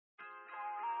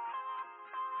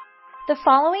The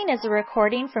following is a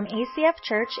recording from ACF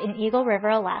Church in Eagle River,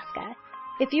 Alaska.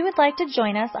 If you would like to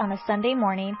join us on a Sunday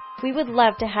morning, we would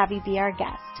love to have you be our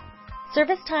guest.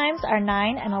 Service times are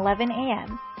 9 and 11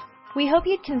 a.m. We hope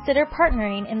you'd consider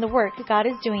partnering in the work God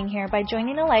is doing here by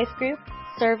joining a life group,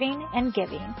 serving, and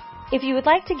giving. If you would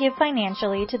like to give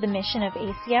financially to the mission of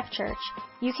ACF Church,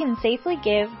 you can safely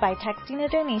give by texting a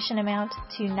donation amount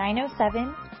to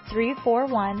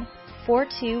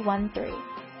 907-341-4213.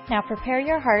 Now prepare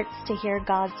your hearts to hear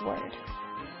God's Word.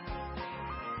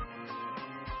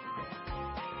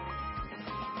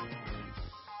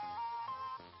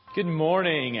 Good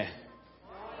morning.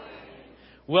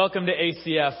 Welcome to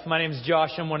ACF. My name is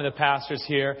Josh. I'm one of the pastors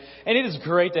here. And it is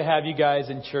great to have you guys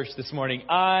in church this morning.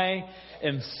 I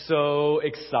am so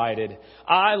excited.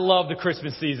 I love the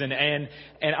Christmas season, and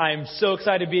I'm so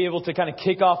excited to be able to kind of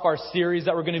kick off our series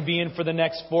that we're going to be in for the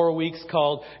next 4 weeks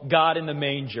called God in the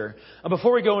Manger.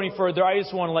 Before we go any further, I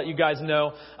just want to let you guys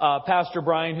know, Pastor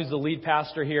Brian, who's the lead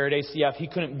pastor here at ACF, he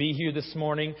couldn't be here this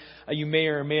morning. You may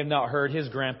or may have not heard his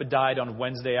grandpa died on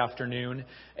Wednesday afternoon.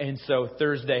 And so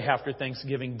Thursday after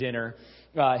Thanksgiving dinner,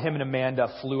 him and Amanda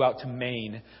flew out to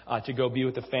Maine to go be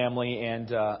with the family and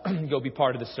go be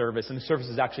part of the service. And the service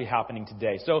is actually happening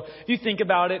today. So if you think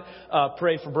about it,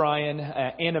 pray for Brian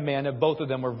and Amanda. Both of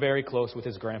them were very close with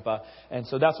his grandpa. And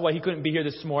so that's why he couldn't be here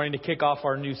this morning to kick off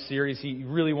our new series. He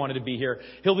really wanted to be here.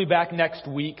 He'll be back next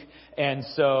week. And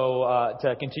so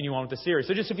to continue on with the series.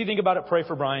 So just if you think about it, pray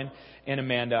for Brian and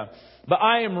Amanda. But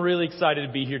I am really excited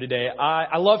to be here today.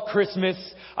 I love Christmas.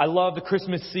 I love the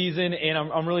Christmas season, and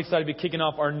I'm really excited to be kicking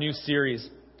off our new series.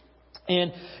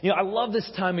 And, I love this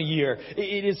time of year.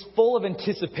 It is full of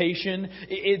anticipation.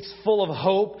 It's full of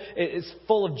hope. It's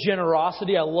full of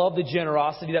generosity. I love the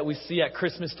generosity that we see at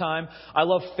Christmas time. I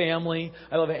love family.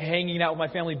 I love hanging out with my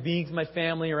family, being with my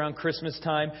family around Christmas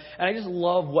time. And I just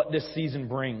love what this season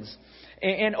brings.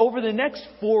 And over the next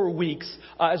 4 weeks,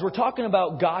 as we're talking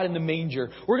about God in the manger,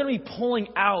 we're going to be pulling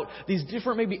out these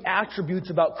different maybe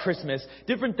attributes about Christmas,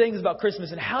 different things about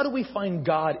Christmas, and how do we find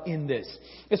God in this?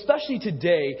 Especially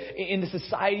today, in the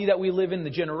society that we live in, the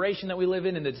generation that we live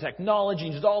in, and the technology,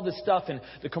 and just all this stuff, and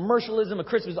the commercialism of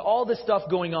Christmas, all this stuff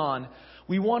going on.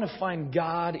 We want to find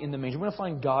God in the manger. We want to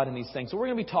find God in these things. So we're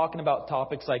going to be talking about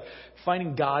topics like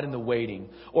finding God in the waiting,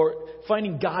 or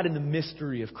finding God in the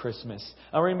mystery of Christmas.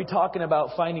 And we're going to be talking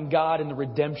about finding God in the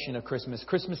redemption of Christmas.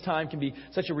 Christmas time can be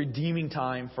such a redeeming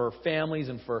time for families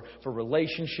and for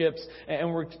relationships.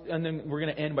 And then we're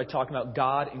going to end by talking about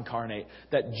God incarnate,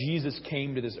 that Jesus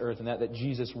came to this earth and that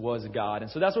Jesus was God.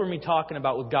 And so that's what we're going to be talking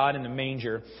about with God in the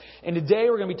manger. And today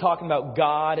we're going to be talking about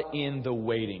God in the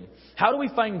waiting. How do we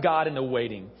find God in the waiting?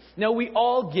 Now, we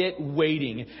all get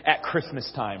waiting at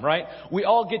Christmas time, right? We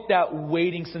all get that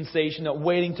waiting sensation, that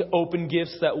waiting to open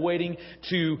gifts, that waiting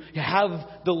to have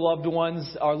our loved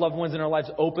ones in our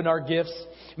lives open our gifts.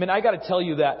 I mean, I got to tell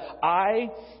you that I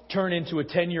turn into a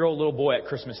 10-year-old little boy at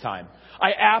Christmas time.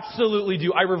 I absolutely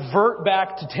do. I revert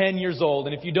back to 10 years old.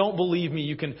 And if you don't believe me,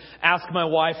 you can ask my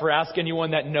wife or ask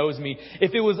anyone that knows me.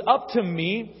 If it was up to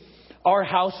me, our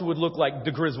house would look like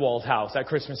the Griswold's house at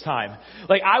Christmas time.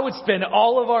 Like, I would spend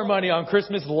all of our money on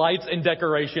Christmas lights and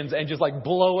decorations and just like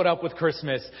blow it up with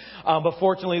Christmas. But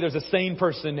fortunately, there's a sane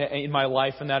person in my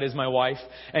life, and that is my wife.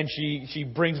 And she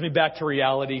brings me back to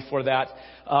reality for that.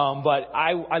 But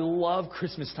I love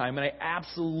Christmas time, and I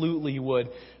absolutely would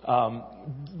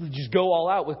just go all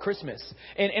out with Christmas.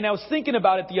 And I was thinking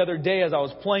about it the other day as I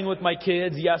was playing with my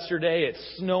kids yesterday.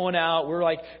 It's snowing out. We're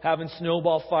like having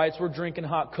snowball fights. We're drinking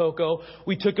hot cocoa.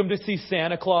 We took them to see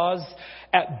Santa Claus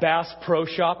at Bass Pro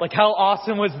Shop. Like, how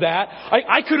awesome was that?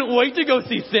 I couldn't wait to go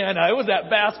see Santa. It was at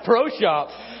Bass Pro Shop.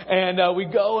 And we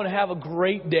go and have a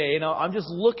great day. And I'm just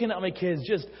looking at my kids,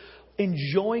 just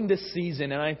enjoying this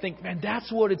season. And I think, man, that's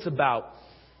what it's about.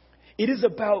 It is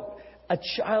about a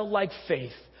childlike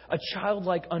faith, a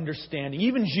childlike understanding.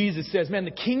 Even Jesus says, man,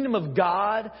 the kingdom of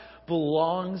God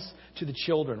belongs to the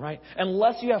children, right?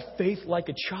 Unless you have faith like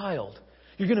a child,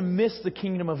 you're going to miss the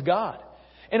kingdom of God.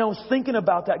 And I was thinking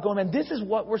about that, going, man, this is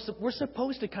what we're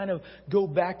supposed to kind of go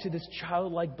back to, this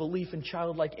childlike belief and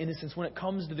childlike innocence when it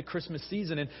comes to the Christmas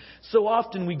season. And so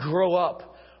often we grow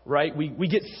up, right? We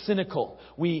get cynical.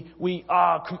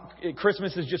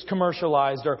 Christmas is just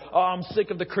commercialized, or, I'm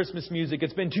sick of the Christmas music.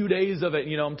 It's been 2 days of it.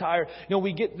 I'm tired.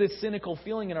 We get this cynical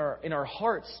feeling in our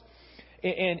hearts.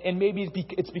 And maybe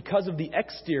it's because of the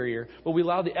exterior, but we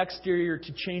allow the exterior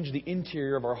to change the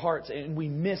interior of our hearts, and we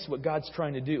miss what God's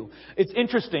trying to do. It's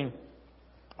interesting.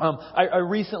 I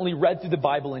recently read through the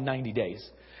Bible in 90 days.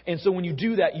 And so when you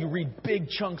do that, you read big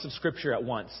chunks of Scripture at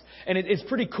once. And it's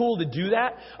pretty cool to do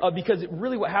that because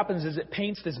really what happens is it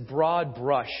paints this broad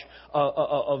brush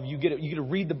of you get to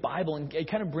read the Bible, and it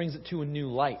kind of brings it to a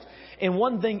new light. And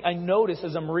one thing I noticed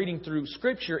as I'm reading through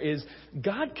Scripture is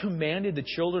God commanded the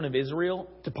children of Israel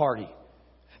to party.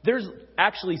 There's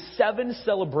actually 7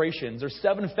 celebrations or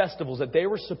 7 festivals that they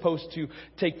were supposed to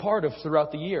take part of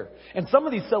throughout the year. And some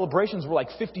of these celebrations were like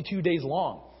 52 days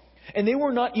long. And they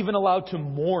were not even allowed to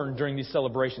mourn during these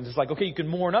celebrations. It's like, okay, you can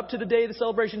mourn up to the day the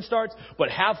celebration starts,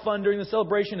 but have fun during the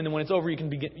celebration, and then when it's over, you can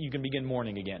begin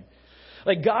mourning again.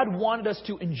 Like, God wanted us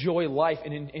to enjoy life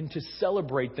and to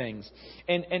celebrate things.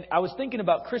 And I was thinking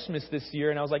about Christmas this year,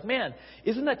 and I was like, man,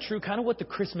 isn't that true? Kind of what the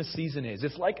Christmas season is.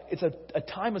 It's like, it's a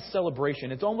time of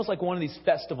celebration. It's almost like one of these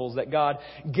festivals that God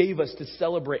gave us to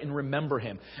celebrate and remember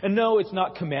Him. And no, it's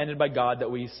not commanded by God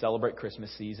that we celebrate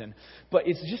Christmas season. But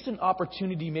it's just an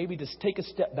opportunity maybe to take a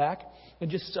step back and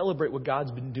just celebrate what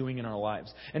God's been doing in our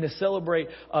lives. And to celebrate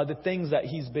the things that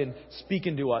He's been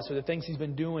speaking to us, or the things He's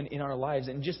been doing in our lives.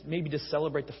 And just maybe to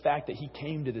celebrate the fact that He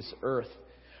came to this earth,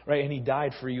 right? And He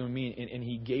died for you and me, and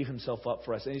He gave Himself up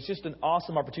for us. And it's just an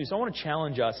awesome opportunity. So I want to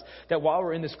challenge us that while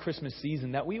we're in this Christmas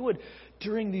season, that we would,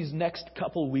 during these next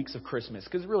couple weeks of Christmas,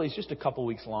 because really it's just a couple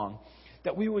weeks long,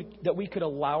 that we could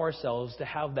allow ourselves to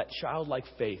have that childlike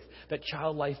faith, that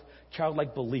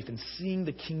childlike belief in seeing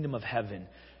the kingdom of heaven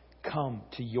come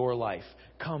to your life,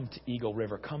 come to Eagle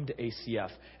River, come to ACF,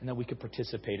 and that we could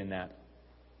participate in that.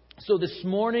 So this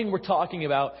morning we're talking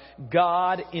about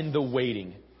God in the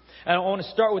waiting. And I want to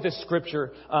start with this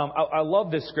scripture. I love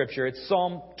this scripture. It's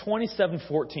Psalm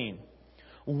 27:14.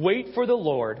 Wait for the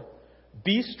Lord.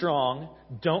 Be strong.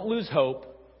 Don't lose hope.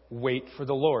 Wait for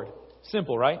the Lord.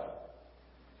 Simple, right?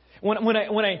 When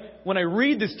I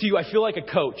read this to you, I feel like a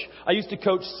coach. I used to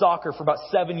coach soccer for about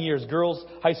 7 years, girls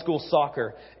high school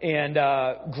soccer, and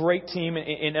great team.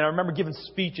 And I remember giving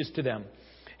speeches to them.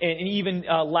 And even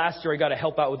last year, I got to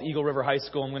help out with Eagle River High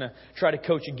School. I'm going to try to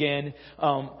coach again.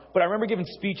 But I remember giving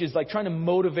speeches, like trying to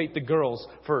motivate the girls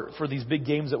for these big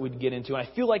games that we'd get into. And I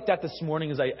feel like that this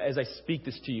morning as I speak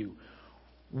this to you.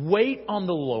 Wait on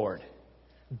the Lord.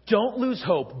 Don't lose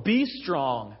hope. Be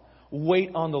strong. Wait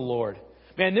on the Lord.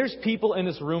 Man, there's people in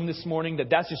this room this morning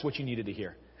that's just what you needed to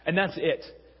hear. And that's it.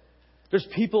 There's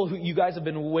people who you guys have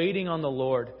been waiting on the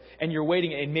Lord, and you're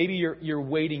waiting, and maybe you're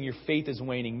waiting, your faith is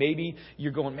waning. Maybe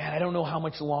you're going, man, I don't know how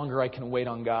much longer I can wait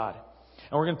on God.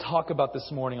 And we're going to talk about this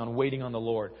morning on waiting on the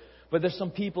Lord. But there's some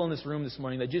people in this room this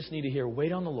morning that just need to hear,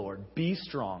 wait on the Lord, be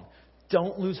strong,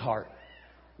 don't lose heart,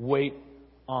 wait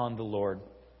on the Lord.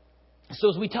 So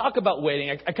as we talk about waiting,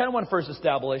 I kind of want to first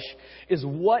establish is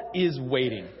what is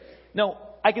waiting. Now,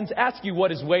 I can ask you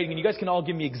what is waiting, and you guys can all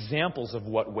give me examples of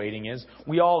what waiting is.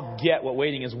 We all get what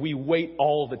waiting is. We wait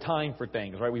all the time for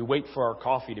things, right? We wait for our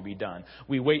coffee to be done.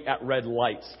 We wait at red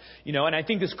lights, and I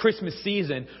think this Christmas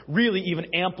season really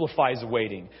even amplifies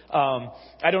waiting.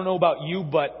 I don't know about you,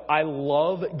 but I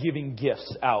love giving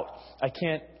gifts out. I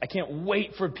can't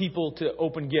wait for people to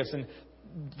open gifts. And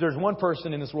there's one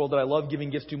person in this world that I love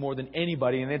giving gifts to more than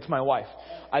anybody, and it's my wife.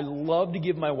 I love to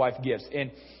give my wife gifts,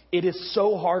 and it is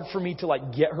so hard for me to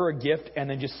get her a gift and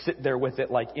then just sit there with it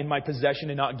in my possession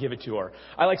and not give it to her.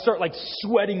 I start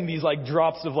sweating these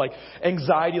drops of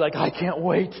anxiety, I can't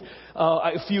wait.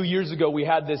 A few years ago we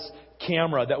had this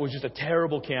camera that was just a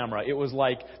terrible camera. It was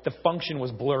the function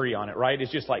was blurry on it, right?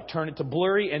 It's just turn it to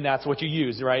blurry and that's what you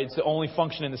use, right? It's the only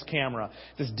function in this camera.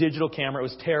 This digital camera, it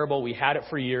was terrible. We had it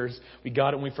for years. We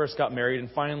got it when we first got married, and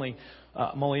finally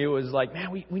Malia was like, man,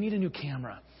 we need a new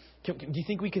camera. Do you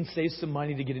think we can save some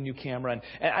money to get a new camera?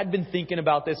 And I'd been thinking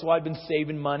about this. Well, I'd been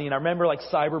saving money. And I remember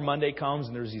Cyber Monday comes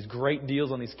and there's these great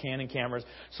deals on these Canon cameras.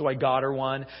 So I got her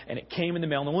one and it came in the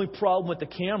mail. And the only problem with the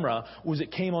camera was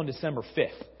it came on December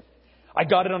 5th. I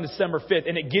got it on December 5th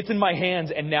and it gets in my hands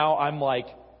and now I'm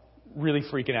really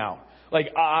freaking out.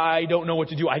 I don't know what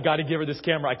to do. I got to give her this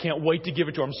camera. I can't wait to give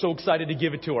it to her. I'm so excited to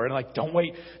give it to her. And don't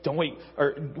wait.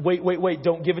 Or wait.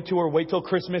 Don't give it to her. Wait till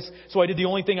Christmas. So I did the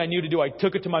only thing I knew to do. I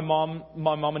took it to my mom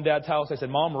and dad's house. I said,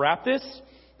 Mom, wrap this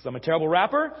because I'm a terrible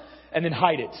wrapper, and then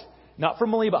hide it. Not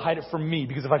from Malia, but hide it from me.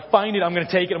 Because if I find it, I'm going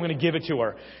to take it. I'm going to give it to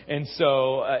her. And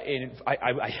so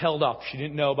I held off. She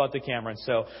didn't know about the camera.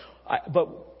 And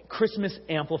but Christmas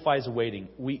amplifies waiting.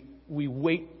 We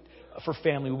wait for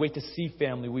family, we wait to see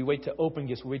family, we wait to open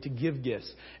gifts, we wait to give gifts.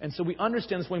 And so we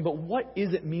understand this waiting, but what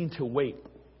does it mean to wait?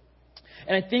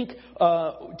 And I think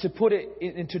to put it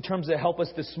into terms that help us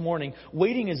this morning,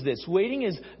 waiting is this. Waiting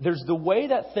is there's the way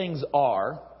that things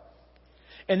are,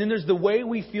 and then there's the way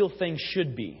we feel things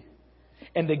should be.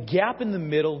 And the gap in the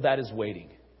middle, that is waiting.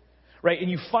 Right? And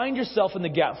you find yourself in the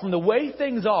gap from the way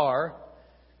things are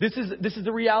This is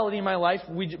the reality in my life.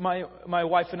 My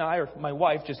wife and I, or my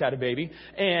wife just had a baby,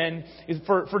 and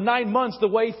for 9 months the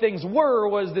way things were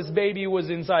was this baby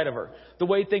was inside of her. The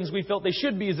way things we felt they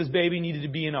should be is this baby needed to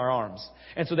be in our arms,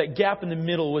 and so that gap in the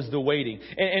middle was the waiting.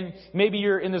 And maybe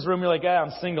you're in this room, you're like,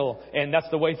 I'm single, and that's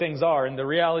the way things are. And the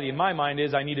reality in my mind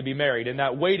is I need to be married, and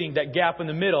that waiting, that gap in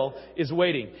the middle is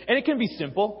waiting. And it can be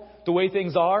simple. The way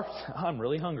things are, I'm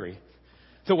really hungry.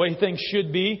 The way things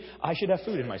should be, I should have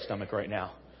food in my stomach right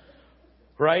now.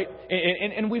 Right?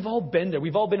 And we've all been there.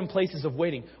 We've all been in places of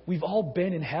waiting. We've all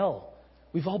been in hell.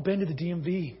 We've all been to the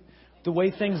DMV. The way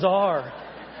things are.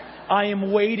 I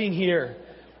am waiting here,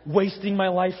 wasting my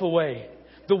life away.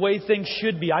 The way things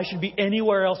should be. I should be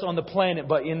anywhere else on the planet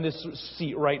but in this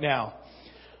seat right now.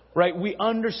 Right? We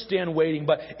understand waiting,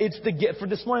 but it's for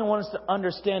this morning I want us to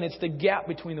understand it's the gap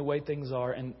between the way things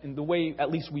are and the way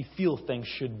at least we feel things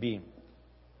should be.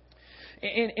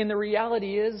 And the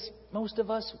reality is, most of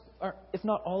us, or if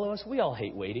not all of us, we all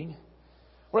hate waiting.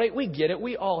 Right? We get it.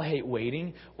 We all hate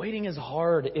waiting. Waiting is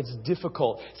hard. It's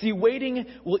difficult. See, waiting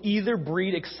will either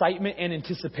breed excitement and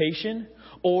anticipation,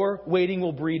 or waiting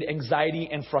will breed anxiety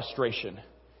and frustration.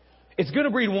 It's going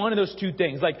to breed one of those two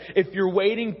things. Like, if you're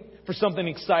waiting for something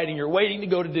exciting, you're waiting to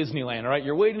go to Disneyland, all right?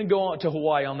 You're waiting to go to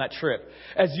Hawaii on that trip.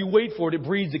 As you wait for it, it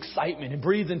breeds excitement. It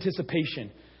breeds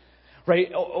anticipation.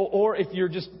 Right? Or if you're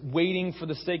just waiting for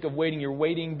the sake of waiting, you're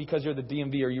waiting because you're the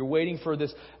DMV, or you're waiting for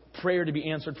this prayer to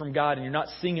be answered from God and you're not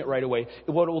seeing it right away.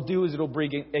 What it will do is it'll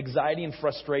bring anxiety and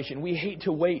frustration. We hate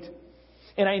to wait.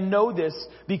 And I know this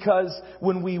because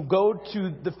when we go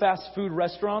to the fast food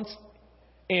restaurants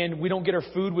and we don't get our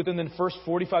food within the first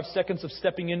 45 seconds of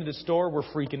stepping into the store, we're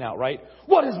freaking out, right?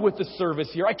 What is with the service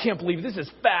here? I can't believe this is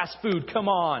fast food. Come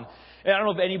on. And I don't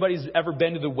know if anybody's ever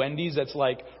been to the Wendy's that's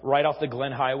like right off the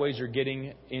Glen Highways you're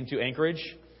getting into Anchorage.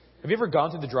 Have you ever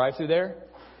gone through the drive-thru there?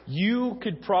 You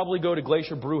could probably go to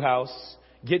Glacier Brew House,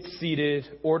 get seated,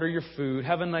 order your food,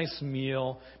 have a nice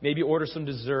meal, maybe order some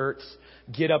desserts,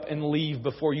 get up and leave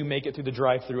before you make it through the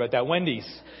drive-thru at that Wendy's.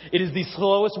 It is the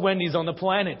slowest Wendy's on the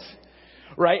planet,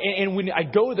 right? And when I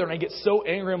go there and I get so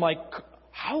angry, I'm like,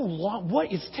 how long?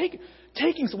 What is taking?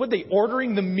 What they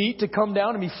ordering the meat to come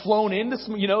down and be flown in this,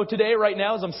 today, right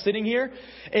now, as I'm sitting here,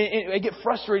 and I get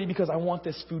frustrated because I want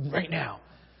this food right now.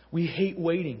 We hate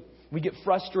waiting. We get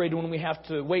frustrated when we have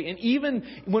to wait. And even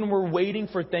when we're waiting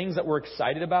for things that we're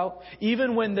excited about,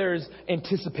 even when there's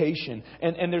anticipation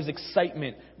and there's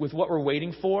excitement with what we're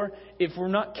waiting for, if we're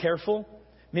not careful,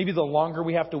 maybe the longer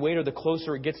we have to wait or the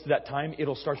closer it gets to that time,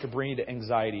 it'll start to bring you to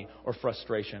anxiety or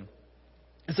frustration.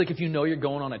 It's like if you know you're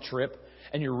going on a trip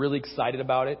and you're really excited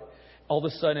about it, all of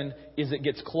a sudden, as it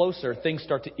gets closer, things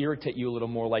start to irritate you a little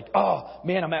more. Like, oh,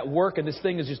 man, I'm at work and this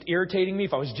thing is just irritating me.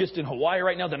 If I was just in Hawaii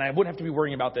right now, then I wouldn't have to be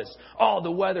worrying about this. Oh,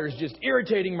 the weather is just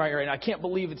irritating me right now. I can't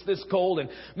believe it's this cold. And,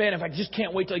 man, if I just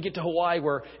can't wait till I get to Hawaii,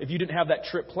 where if you didn't have that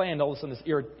trip planned, all of a sudden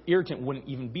this irritant wouldn't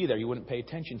even be there. You wouldn't pay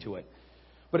attention to it.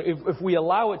 But if we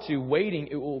allow it to, waiting,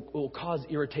 it will cause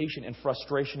irritation and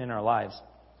frustration in our lives.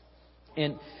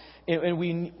 And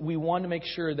we want to make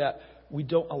sure that we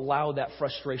don't allow that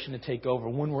frustration to take over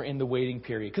when we're in the waiting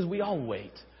period. Because we all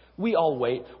wait. We all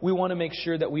wait. We want to make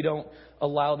sure that we don't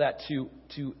allow that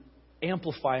to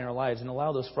amplify in our lives and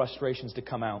allow those frustrations to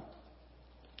come out.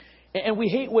 And we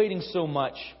hate waiting so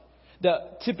much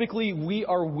that typically we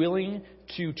are willing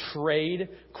to trade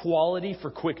quality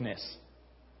for quickness.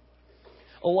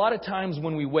 A lot of times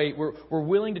when we wait, we're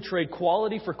willing to trade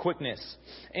quality for quickness.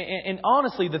 And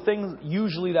honestly, the things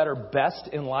usually that are best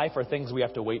in life are things we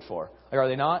have to wait for. Like, are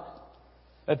they not?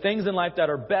 The things in life that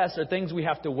are best are things we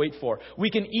have to wait for. We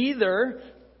can either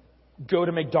go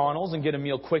to McDonald's and get a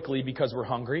meal quickly because we're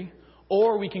hungry,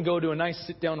 or we can go to a nice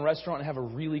sit-down restaurant and have a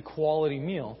really quality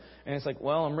meal. And it's like,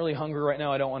 well, I'm really hungry right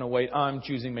now. I don't want to wait. I'm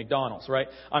choosing McDonald's, right?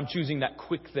 I'm choosing that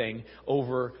quick thing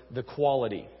over the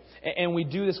quality. And we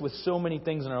do this with so many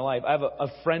things in our life. I have a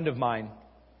friend of mine.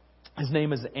 His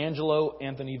name is Angelo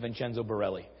Anthony Vincenzo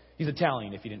Borelli. He's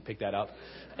Italian, if you didn't pick that up.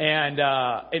 And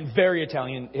very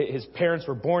Italian. His parents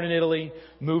were born in Italy,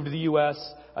 moved to the U.S.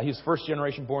 He was first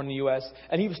generation born in the U.S.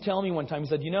 And he was telling me one time, he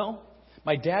said,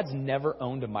 my dad's never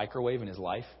owned a microwave in his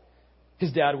life.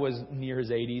 His dad was near his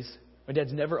 80s. My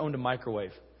dad's never owned a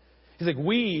microwave. He's like,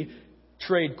 we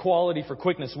trade quality for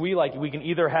quickness. We can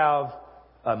either have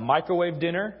a microwave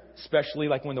dinner, especially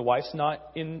like when the wife's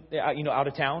not out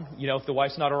of town. If the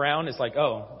wife's not around, it's like,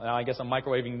 oh, I guess I'm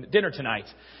microwaving dinner tonight.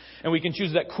 And we can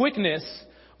choose that quickness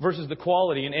versus the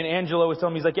quality. And Angelo was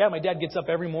telling me, he's like, yeah, my dad gets up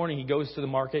every morning. He goes to the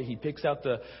market. He picks out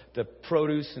the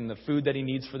produce and the food that he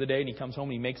needs for the day. And he comes home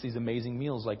and he makes these amazing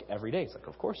meals like every day. It's like,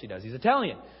 of course he does. He's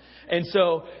Italian. And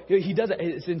so he does it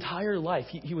his entire life.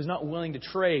 He was not willing to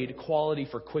trade quality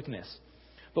for quickness.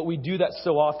 But we do that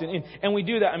so often. And we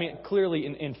do that, I mean, clearly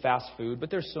in fast food.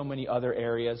 But there's so many other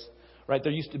areas. Right?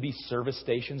 There used to be service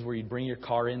stations where you'd bring your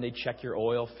car in, they'd check your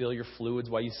oil, fill your fluids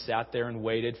while you sat there and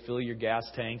waited, fill your gas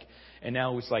tank. And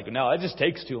now it's like, no, that just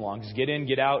takes too long. Just get in,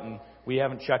 get out, and we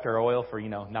haven't checked our oil for,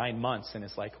 9 months. And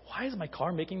it's like, why is my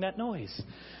car making that noise?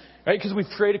 Right? Because we've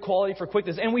traded quality for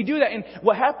quickness. And we do that. And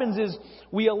what happens is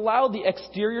we allow the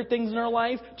exterior things in our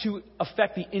life to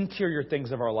affect the interior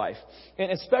things of our life.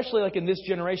 And especially like in this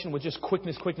generation with just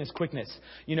quickness.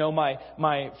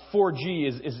 My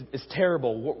 4G is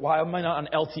terrible. Why am I not on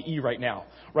LTE right now?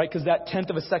 Right? Because that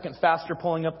 1/10 of a second faster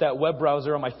pulling up that web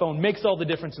browser on my phone makes all the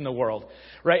difference in the world.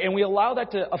 Right? And we allow that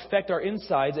to affect our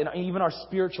insides and even our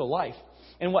spiritual life.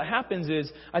 And what happens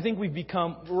is I think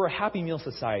we're a happy meal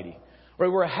society.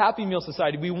 Right? We're a happy meal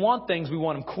society. We want things. We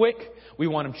want them quick. We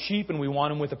want them cheap. And we want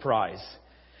them with a prize.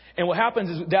 And what happens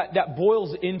is that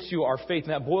boils into our faith.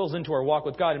 And that boils into our walk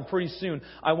with God. And pretty soon,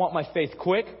 I want my faith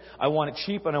quick. I want it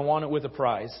cheap. And I want it with a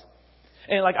prize.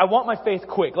 And I want my faith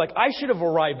quick. I should have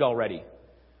arrived already.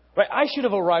 Right? I should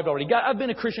have arrived already. God, I've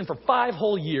been a Christian for 5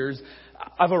 whole years.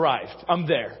 I've arrived. I'm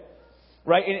there.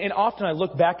 Right? And often I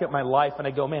look back at my life and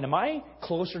I go, man, am I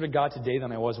closer to God today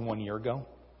than I was 1 year ago?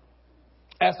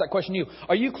 Ask that question to you.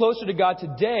 Are you closer to God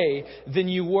today than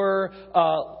you were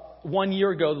 1 year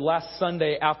ago, the last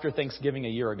Sunday after Thanksgiving a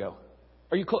year ago?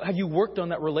 Have you worked on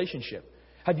that relationship?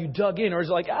 Have you dug in? Or is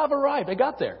it like, I've arrived. I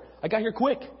got there. I got here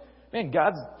quick. Man,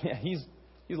 He's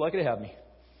lucky to have me.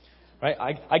 Right?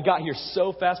 I got here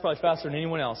so fast, probably faster than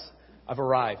anyone else. I've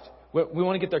arrived. We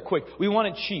want to get there quick. We want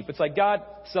it cheap. It's like, God,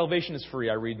 salvation is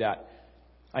free. I read that.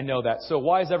 I know that. So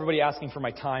why is everybody asking for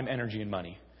my time, energy, and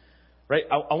money? Right?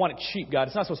 I want it cheap, God.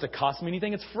 It's not supposed to cost me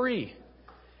anything. It's free.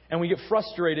 And we get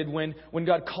frustrated when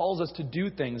God calls us to do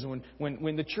things.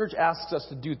 When the church asks us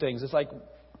to do things. It's like,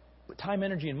 time,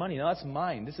 energy, and money. No, that's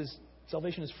mine.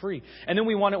 Salvation is free. And then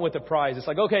we want it with a prize. It's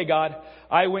like, okay, God,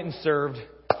 I went and served.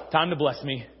 Time to bless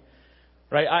me.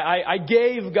 Right? I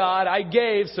gave, God. I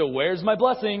gave. So where's my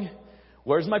blessing?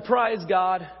 Where's my prize,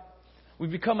 God? We've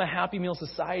become a happy meal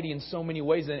society in so many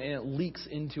ways, and it leaks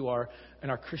into our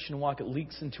Christian walk. It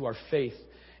leaks into our faith,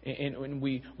 and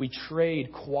we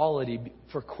trade quality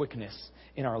for quickness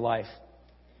in our life.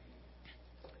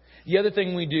 The other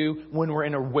thing we do when we're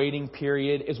in a waiting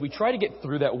period is we try to get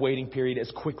through that waiting period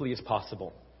as quickly as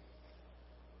possible.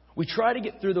 We try to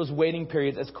get through those waiting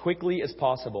periods as quickly as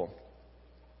possible.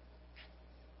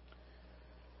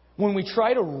 When we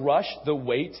try to rush the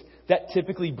wait, that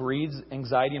typically breeds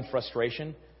anxiety and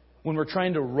frustration. When we're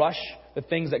trying to rush the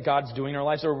things that God's doing in our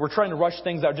lives, or we're trying to rush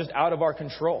things that are just out of our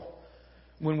control.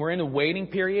 When we're in a waiting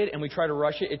period and we try to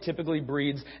rush it, it typically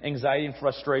breeds anxiety and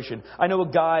frustration. I know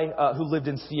a guy who lived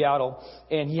in Seattle,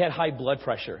 and he had high blood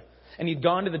pressure. And he'd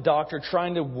gone to the doctor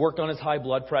trying to work on his high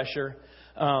blood pressure.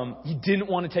 He didn't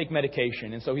want to take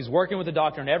medication. And so he's working with the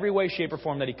doctor in every way, shape, or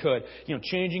form that he could.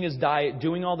 Changing his diet,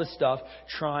 doing all this stuff,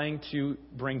 trying to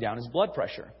bring down his blood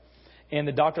pressure. And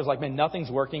the doctor's like, man, nothing's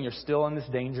working. You're still in this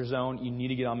danger zone. You need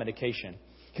to get on medication.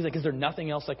 He's like, is there nothing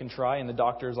else I can try? And the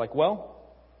doctor's like, well,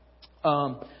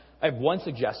 I have one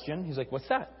suggestion. He's like, what's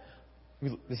that?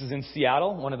 This is in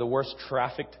Seattle, one of the worst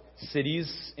trafficked cities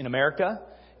in America.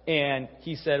 And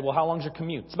he said, well, how long's your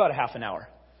commute? It's about a half an hour.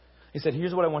 He said,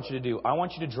 here's what I want you to do. I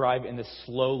want you to drive in the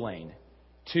slow lane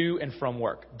to and from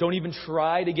work. Don't even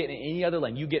try to get in any other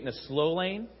lane. You get in the slow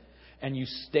lane and you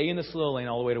stay in the slow lane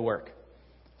all the way to work.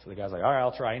 So the guy's like, all right,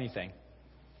 I'll try anything.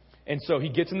 And so he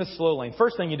gets in the slow lane.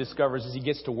 First thing he discovers is he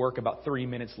gets to work about 3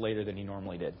 minutes later than he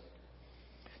normally did.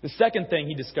 The second thing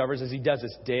he discovers is he does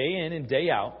this day in and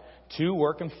day out, to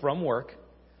work and from work.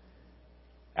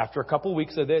 After a couple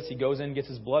weeks of this, he goes in and gets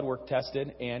his blood work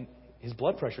tested, and his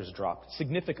blood pressure's dropped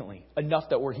significantly, enough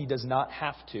that where he does not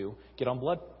have to get on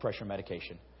blood pressure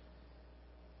medication.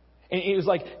 And it was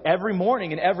like every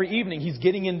morning and every evening, he's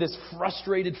getting in this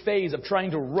frustrated phase of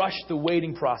trying to rush the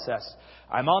waiting process.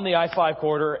 I'm on the I-5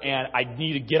 corridor, and I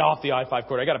need to get off the I-5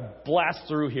 corridor. I got to blast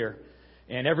through here,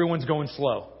 and everyone's going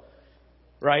slow.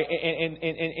 Right? And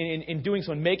in doing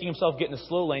so and making himself get in the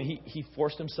slow lane, he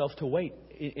forced himself to wait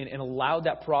and allowed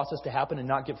that process to happen and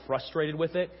not get frustrated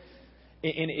with it.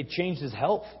 And it changed his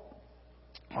health.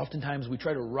 Oftentimes we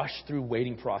try to rush through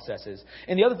waiting processes.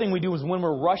 And the other thing we do is when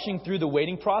we're rushing through the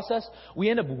waiting process, we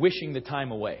end up wishing the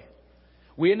time away.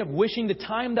 We end up wishing the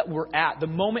time that we're at, the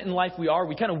moment in life we are,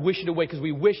 we kind of wish it away because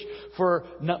we wish for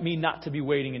me not to be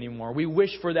waiting anymore. We wish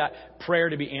for that prayer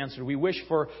to be answered. We wish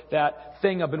for that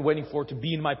thing I've been waiting for to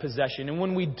be in my possession. And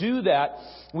when we do that,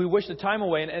 we wish the time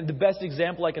away. And the best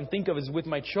example I can think of is with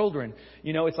my children.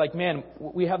 You know, it's like, man,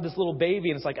 we have this little baby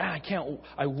and it's like, I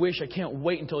can't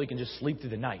wait until he can just sleep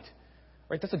through the night.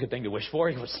 Right? That's a good thing to wish for.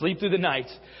 You can sleep through the night.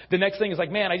 The next thing is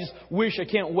like, man, I just wish I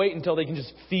can't wait until they can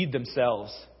just feed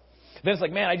themselves. Then it's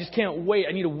like, man, I just can't wait.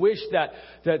 I need to wish that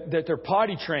they're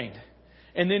potty trained.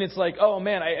 And then it's like, oh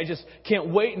man, I just can't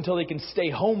wait until they can stay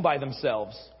home by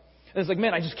themselves. And it's like,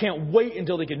 man, I just can't wait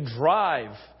until they can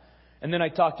drive. And then I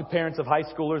talk to parents of high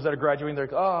schoolers that are graduating. They're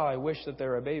like, oh, I wish that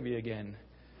they're a baby again.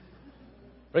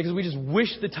 Right? Because we just wish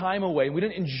the time away. We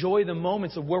didn't enjoy the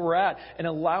moments of where we're at and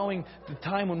allowing the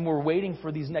time when we're waiting for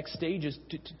these next stages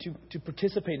to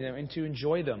participate in them and to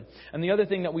enjoy them. And the other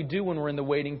thing that we do when we're in the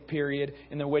waiting period,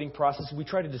 in the waiting process, is we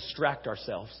try to distract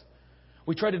ourselves.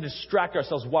 We try to distract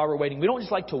ourselves while we're waiting. We don't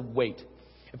just like to wait.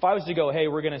 If I was to go, hey,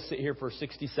 we're going to sit here for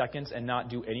 60 seconds and not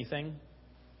do anything,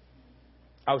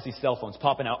 I would see cell phones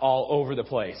popping out all over the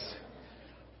place.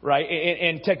 Right?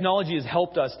 And technology has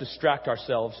helped us distract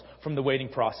ourselves from the waiting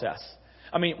process.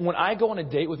 I mean, when I go on a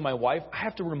date with my wife, I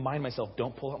have to remind myself,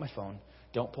 don't pull out my phone.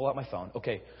 Don't pull out my phone.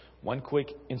 Okay, one quick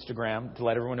Instagram to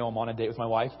let everyone know I'm on a date with my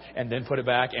wife, and then put it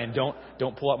back, and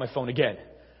don't pull out my phone again.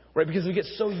 Right? Because we get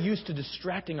so used to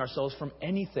distracting ourselves from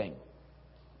anything.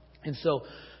 And so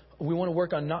we want to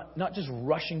work on not just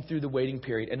rushing through the waiting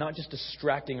period and not just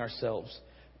distracting ourselves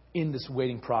in this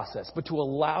waiting process, but to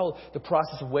allow the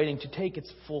process of waiting to take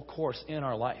its full course in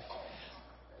our life.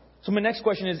 So my next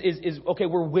question is okay,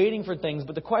 we're waiting for things,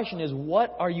 but the question is,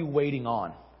 what are you waiting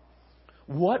on?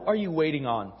 What are you waiting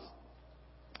on?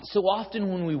 So often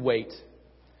when we wait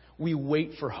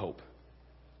for hope.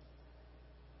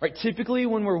 Right? Typically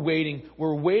when we're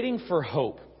waiting for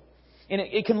hope. And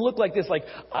it can look like this, like,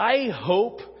 I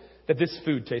hope that this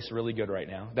food tastes really good right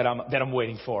now, that I'm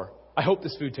waiting for. I hope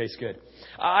this food tastes good.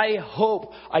 I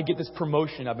hope I get this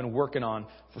promotion I've been working on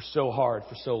for so hard,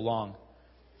 for so long.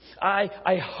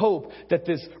 I hope that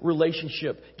this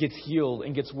relationship gets healed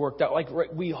and gets worked out. Like,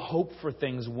 we hope for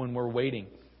things when we're waiting.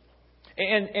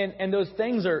 And those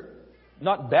things are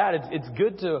not bad. It's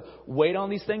good to wait on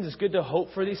these things. It's good to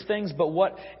hope for these things. But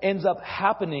what ends up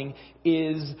happening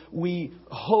is we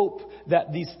hope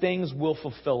that these things will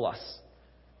fulfill us.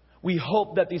 We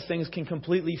hope that these things can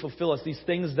completely fulfill us, these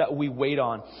things that we wait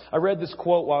on. I read this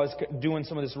quote while I was doing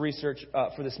some of this research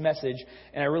for this message,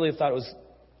 and I really thought it was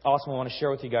awesome. I want to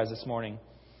share with you guys this morning.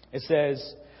 It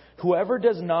says, whoever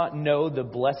does not know the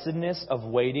blessedness of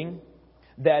waiting,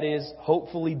 that is,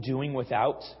 hopefully doing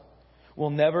without, will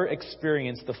never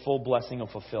experience the full blessing of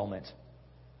fulfillment.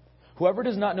 Whoever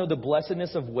does not know the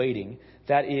blessedness of waiting,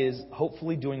 that is,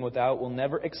 hopefully doing without, will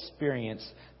never experience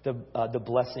the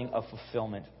blessing of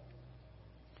fulfillment.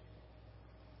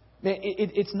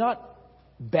 It's not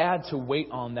bad to wait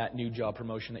on that new job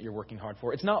promotion that you're working hard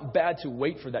for. It's not bad to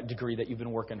wait for that degree that you've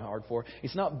been working hard for.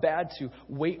 It's not bad to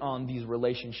wait on these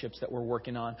relationships that we're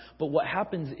working on. But what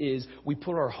happens is we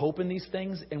put our hope in these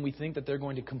things and we think that they're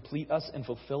going to complete us and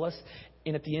fulfill us.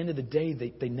 And at the end of the day,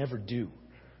 they never do.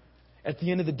 At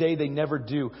the end of the day, they never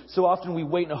do. So often we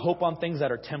wait and hope on things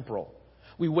that are temporal.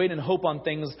 We wait and hope on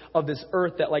things of this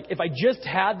earth that, like, if I just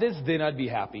had this, then I'd be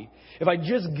happy. If I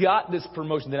just got this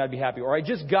promotion, then I'd be happy. Or I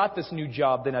just got this new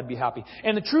job, then I'd be happy.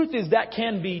 And the truth is that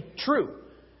can be true.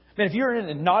 Man, if you're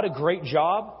in not a great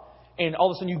job and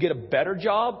all of a sudden you get a better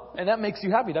job and that makes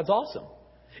you happy, that's awesome.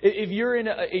 If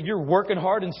you're working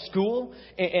hard in school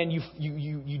and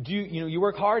you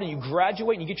work hard and you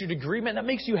graduate and you get your degree, man, that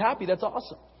makes you happy. That's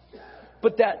awesome.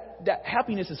 But that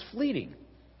happiness is fleeting.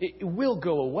 It will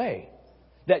go away.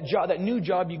 That new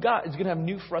job you got is going to have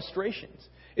new frustrations.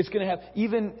 It's going to have,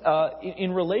 even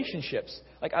in relationships.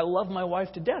 Like, I love my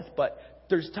wife to death, but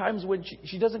there's times when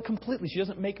she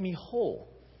doesn't make me whole.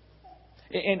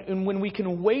 And when we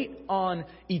can wait on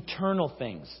eternal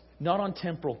things, not on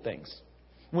temporal things.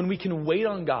 When we can wait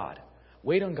on God.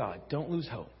 Don't lose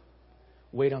hope.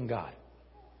 Wait on God.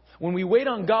 When we wait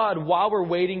on God while we're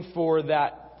waiting for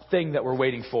that thing that we're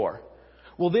waiting for,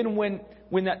 well, then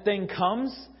when that thing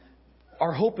comes,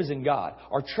 our hope is in God.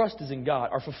 Our trust is in God.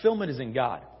 Our fulfillment is in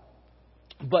God.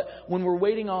 But when we're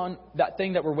waiting on that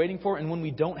thing that we're waiting for, and when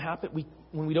we don't have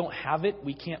it,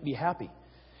 we can't be happy.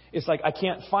 It's like, I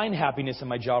can't find happiness in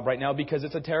my job right now because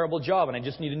it's a terrible job and I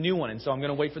just need a new one. And so I'm going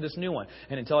to wait for this new one.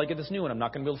 And until I get this new one, I'm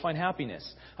not going to be able to find happiness.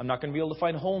 I'm not going to be able to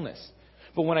find wholeness.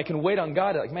 But when I can wait on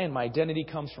God, like, man, my identity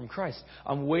comes from Christ.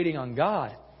 I'm waiting on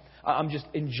God. I'm just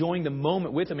enjoying the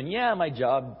moment with Him. And yeah, my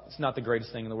job is not the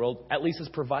greatest thing in the world. At least it's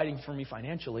providing for me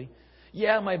financially.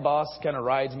 Yeah, my boss kind of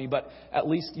rides me, but at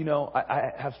least,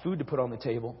 I have food to put on the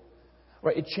table.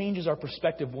 Right? It changes our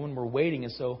perspective when we're waiting.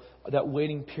 And so that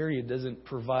waiting period doesn't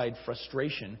provide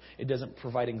frustration. It doesn't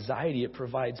provide anxiety. It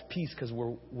provides peace because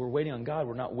we're waiting on God.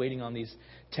 We're not waiting on these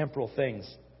temporal things.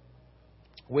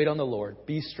 Wait on the Lord.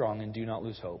 Be strong and do not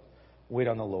lose hope. Wait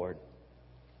on the Lord.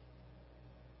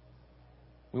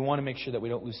 We want to make sure that we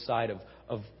don't lose sight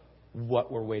of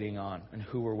what we're waiting on and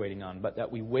who we're waiting on, but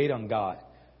that we wait on God.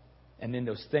 And then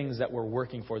those things that we're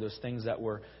working for, those things that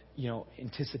we're,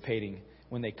 anticipating,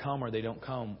 when they come or they don't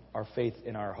come, our faith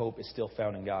and our hope is still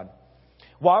found in God.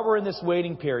 While we're in this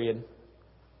waiting period,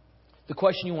 the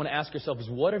question you want to ask yourself is,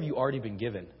 what have you already been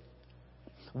given?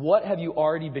 What have you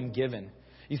already been given?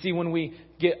 You see, when we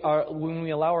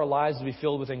allow our lives to be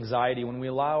filled with anxiety, when we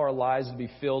allow our lives to be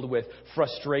filled with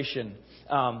frustration,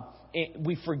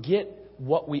 we forget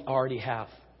what we already have.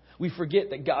 We forget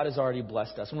that God has already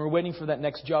blessed us. When we're waiting for that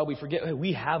next job, we forget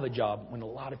we have a job when a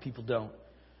lot of people don't.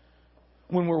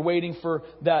 When we're waiting for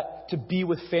that to be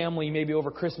with family, maybe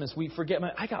over Christmas, we forget,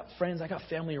 I got friends, I got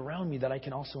family around me that I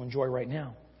can also enjoy right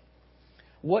now.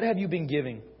 What have you been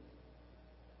giving?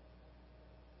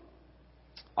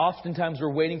 Oftentimes we're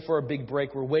waiting for a big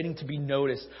break. We're waiting to be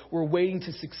noticed. We're waiting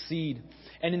to succeed.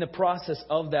 And in the process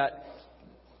of that,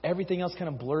 everything else kind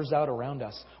of blurs out around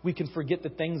us. We can forget the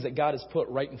things that God has put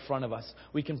right in front of us.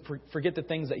 We can forget the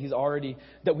things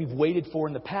that we've waited for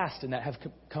in the past and that have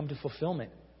come to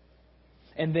fulfillment.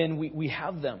 And then we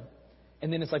have them.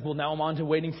 And then it's like, well, now I'm on to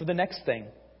waiting for the next thing.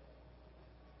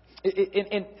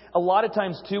 And a lot of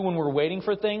times, too, when we're waiting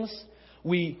for things,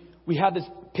 we have this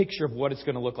picture of what it's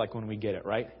going to look like when we get it,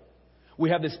 right? We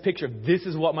have this picture of this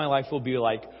is what my life will be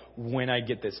like when I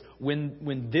get this.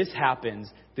 When this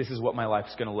happens, this is what my life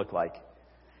is going to look like.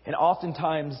 And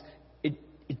oftentimes,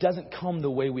 it doesn't come the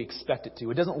way we expect it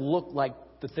to. It doesn't look like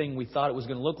the thing we thought it was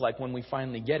going to look like when we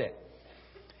finally get it.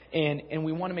 And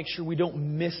we want to make sure we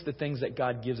don't miss the things that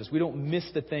God gives us. We don't miss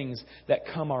the things that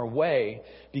come our way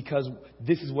because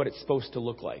this is what it's supposed to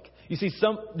look like. You see,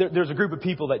 there's a group of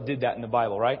people that did that in the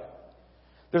Bible, right?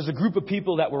 There's a group of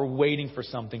people that were waiting for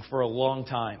something for a long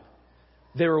time.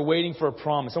 They were waiting for a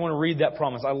promise. I want to read that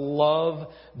promise. I love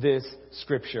this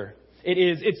scripture.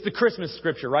 It's the Christmas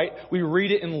scripture, right? We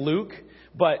read it in Luke,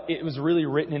 but it was really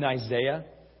written in Isaiah.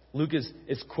 Luke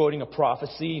is quoting a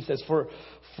prophecy. He says,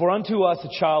 For unto us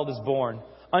a child is born,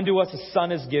 unto us a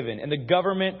son is given, and the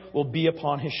government will be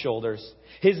upon his shoulders.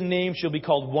 His name shall be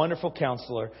called Wonderful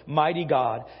Counselor, Mighty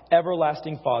God,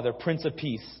 Everlasting Father, Prince of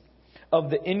Peace. Of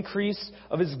the increase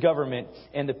of his government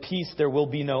and the peace there will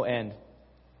be no end.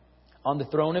 On the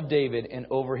throne of David and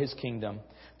over his kingdom,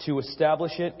 to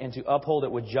establish it and to uphold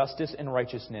it with justice and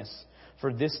righteousness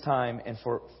for this time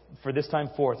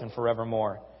forth and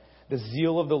forevermore. The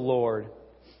zeal of the Lord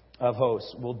of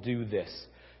hosts will do this.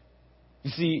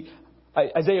 You see,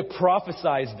 Isaiah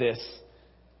prophesies this,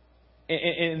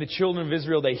 and the children of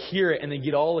Israel, they hear it and they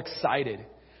get all excited.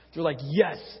 They're like,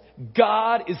 yes,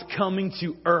 God is coming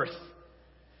to earth.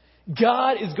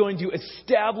 God is going to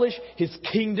establish His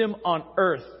kingdom on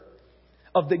earth.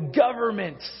 Of the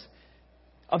government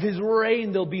of His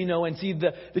reign, there'll be no end. See,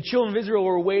 the children of Israel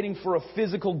were waiting for a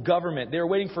physical government. They were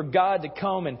waiting for God to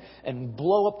come and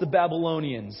blow up the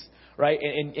Babylonians, right?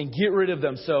 And get rid of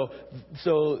them so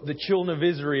the children of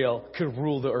Israel could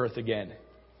rule the earth again.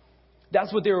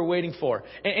 That's what they were waiting for.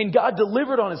 And God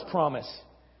delivered on His promise.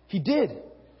 He did.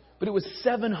 But it was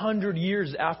 700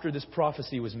 years after this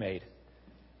prophecy was made.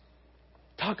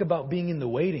 Talk about being in the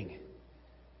waiting.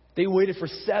 They waited for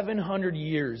 700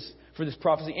 years for this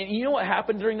prophecy. And you know what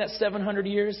happened during that 700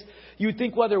 years? You would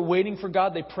think while they're waiting for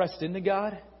God, they pressed into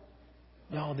God.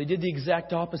 No, they did the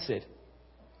exact opposite.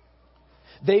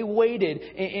 They waited,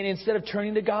 and instead of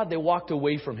turning to God, they walked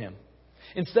away from Him.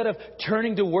 Instead of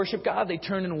turning to worship God, they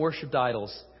turned and worshipped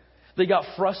idols. They got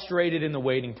frustrated in the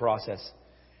waiting process.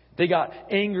 They got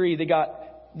angry. They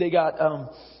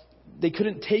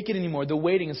couldn't take it anymore, the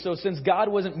waiting. And so since God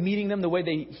wasn't meeting them the way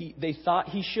they thought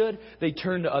He should, they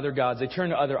turned to other gods. They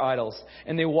turned to other idols.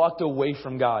 And they walked away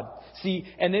from God. See,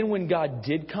 and then when God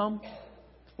did come,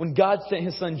 when God sent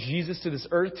His Son Jesus to this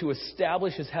earth to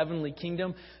establish His heavenly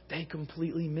kingdom, they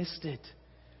completely missed it.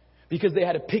 Because they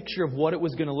had a picture of what it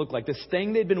was going to look like. This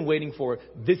thing they'd been waiting for,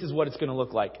 this is what it's going to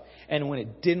look like. And when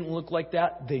it didn't look like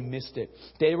that, they missed it.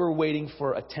 They were waiting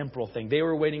for a temporal thing. They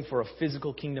were waiting for a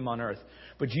physical kingdom on earth.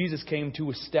 But Jesus came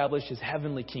to establish His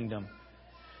heavenly kingdom.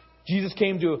 Jesus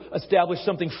came to establish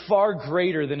something far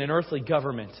greater than an earthly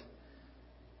government.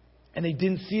 And they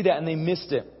didn't see that and they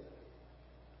missed it.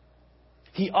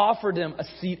 He offered them a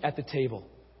seat at the table.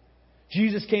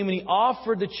 Jesus came and He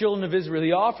offered the children of Israel,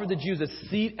 He offered the Jews a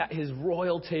seat at His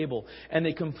royal table, and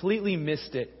they completely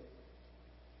missed it.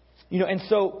 And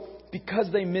so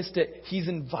because they missed it, He's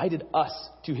invited us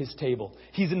to His table.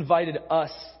 He's invited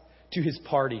us to His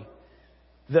party.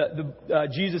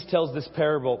 Jesus tells this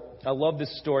parable. I love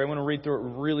this story. I want to read through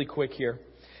it really quick here.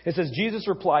 It says, Jesus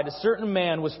replied, a certain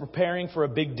man was preparing for a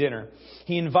big dinner.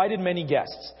 He invited many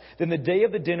guests. Then the day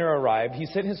of the dinner arrived. He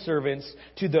sent his servants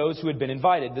to those who had been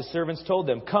invited. The servants told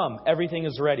them, come, everything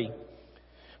is ready.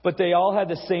 But they all had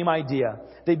the same idea.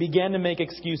 They began to make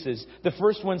excuses. The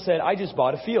first one said, I just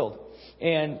bought a field,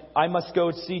 and I must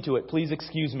go see to it. Please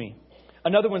excuse me.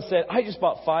 Another one said, I just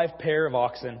bought 5 pair of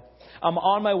oxen. I'm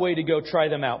on my way to go try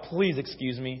them out. Please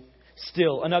excuse me.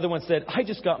 Still, another one said, I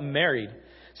just got married,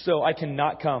 so I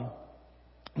cannot come.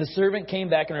 The servant came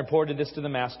back and reported this to the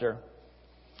master.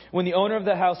 When the owner of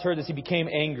the house heard this, he became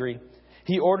angry.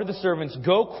 He ordered the servants,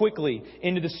 go quickly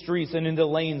into the streets and into the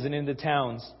lanes and into the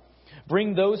towns.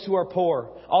 Bring those who are poor.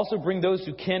 Also bring those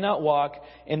who cannot walk,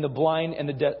 and the blind and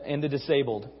the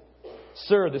disabled.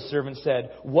 Sir, the servant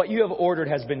said, what you have ordered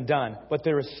has been done, but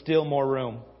there is still more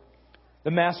room.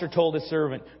 The master told his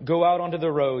servant, go out onto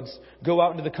the roads, go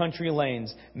out into the country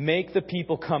lanes, make the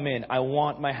people come in. I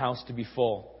want my house to be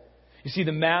full. You see,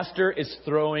 the master is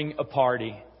throwing a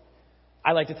party.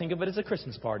 I like to think of it as a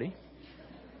Christmas party.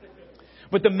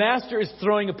 But the master is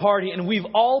throwing a party, and we've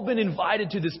all been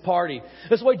invited to this party.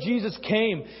 That's why Jesus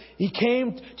came. He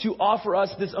came to offer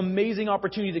us this amazing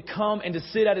opportunity to come and to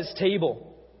sit at His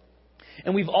table.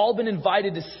 And we've all been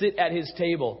invited to sit at His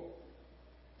table.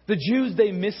 The Jews,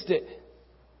 they missed it.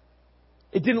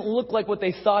 It didn't look like what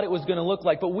they thought it was going to look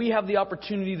like. But we have the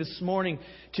opportunity this morning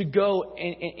to go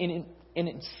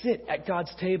and sit at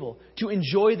God's table, to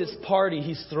enjoy this party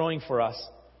He's throwing for us.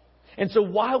 And so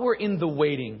while we're in the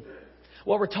waiting,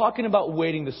 while we're talking about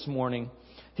waiting this morning,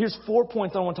 here's 4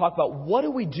 points I want to talk about. What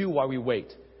do we do while we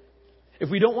wait? If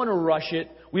we don't want to rush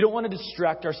it, we don't want to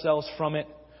distract ourselves from it,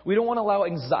 we don't want to allow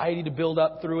anxiety to build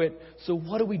up through it. So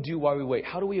what do we do while we wait?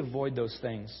 How do we avoid those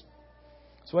things?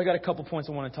 So I got a couple points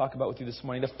I want to talk about with you this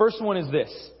morning. The first one is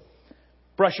this.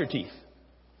 Brush your teeth.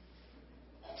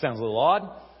 Sounds a little odd.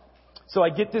 So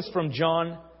I get this from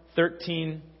John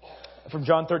 13,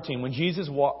 when Jesus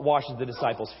washes the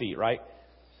disciples' feet, right?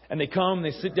 And they come,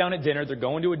 they sit down at dinner. They're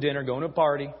going to a dinner, going to a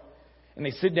party. And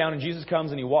they sit down, and Jesus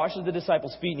comes, and He washes the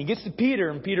disciples' feet. And He gets to Peter,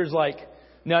 and Peter's like,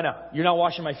 no, you're not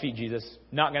washing my feet, Jesus.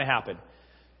 Not going to happen.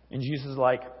 And Jesus is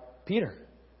like, Peter,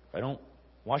 if I don't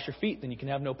wash your feet, then you can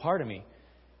have no part of me.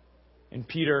 And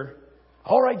Peter,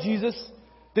 all right, Jesus,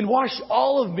 then wash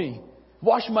all of me.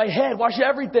 Wash my head. Wash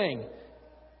everything.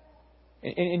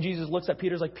 And Jesus looks at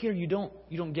Peter like, Peter, you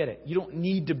don't get it. You don't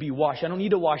need to be washed. I don't need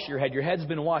to wash your head. Your head's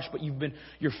been washed, but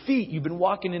your feet, you've been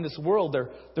walking in this world.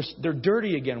 They're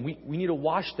dirty again. We need to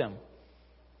wash them.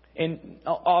 And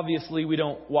obviously we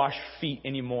don't wash feet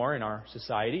anymore in our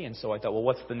society. And so I thought, well,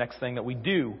 what's the next thing that we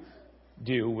do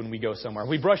when we go somewhere?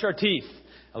 We brush our teeth.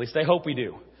 At least I hope we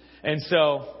do. And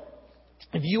so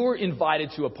if you were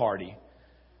invited to a party,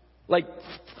 like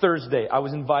Thursday, I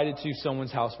was invited to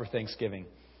someone's house for Thanksgiving.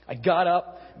 I got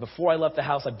up. Before I left the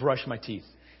house, I brushed my teeth.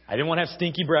 I didn't want to have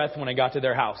stinky breath when I got to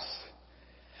their house.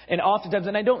 And oftentimes,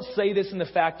 and I don't say this in the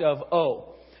fact of,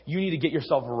 you need to get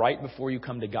yourself right before you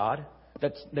come to God.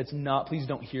 That's not, please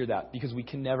don't hear that, because we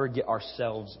can never get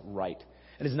ourselves right.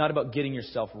 And it's not about getting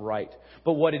yourself right.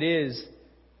 But what it is,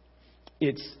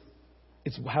 it's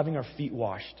having our feet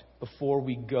washed before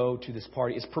we go to this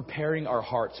party. It's preparing our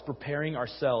hearts, preparing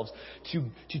ourselves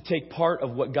to take part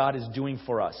of what God is doing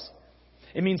for us.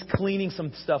 It means cleaning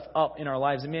some stuff up in our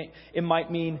lives. It might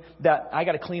mean that I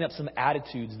got to clean up some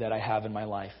attitudes that I have in my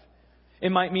life.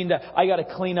 It might mean that I got to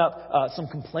clean up some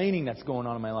complaining that's going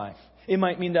on in my life. It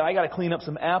might mean that I got to clean up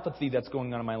some apathy that's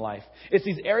going on in my life. It's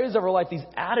these areas of our life, these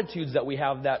attitudes that we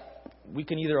have that we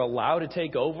can either allow to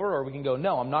take over, or we can go,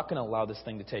 no, I'm not going to allow this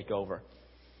thing to take over.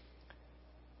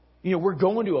 We're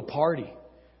going to a party.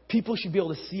 People should be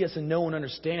able to see us and know and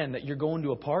understand that you're going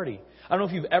to a party. I don't know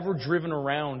if you've ever driven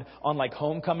around on like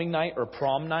homecoming night or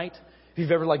prom night. If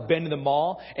you've ever been to the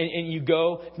mall and you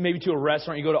go maybe to a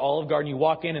restaurant, you go to Olive Garden, you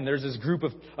walk in and there's this group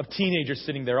of teenagers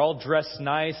sitting there all dressed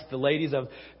nice. The ladies have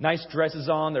nice dresses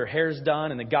on, their hair's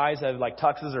done, and the guys have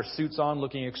tuxes or suits on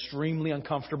looking extremely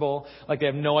uncomfortable, like they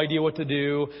have no idea what to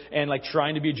do and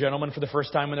trying to be a gentleman for the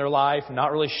first time in their life and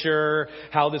not really sure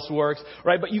how this works,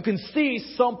 right? But you can see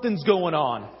something's going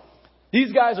on.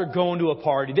 These guys are going to a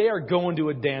party. They are going to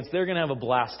a dance. They're going to have a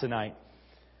blast tonight.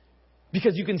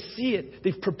 Because you can see it.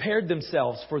 They've prepared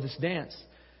themselves for this dance.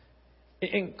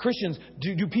 And Christians,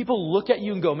 do people look at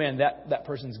you and go, man, that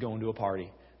person's going to a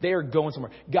party. They are going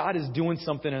somewhere. God is doing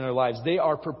something in their lives. They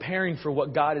are preparing for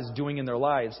what God is doing in their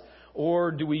lives.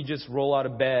 Or do we just roll out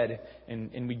of bed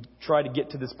and we try to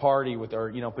get to this party with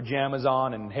our, pajamas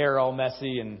on and hair all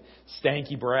messy and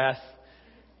stanky breath?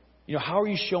 How are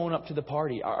you showing up to the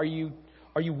party? Are you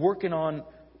working on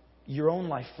your own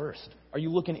life first? Are you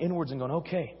looking inwards and going,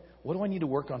 okay, what do I need to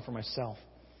work on for myself?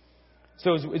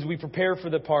 So as we prepare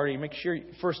for the party, make sure,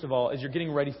 first of all, as you're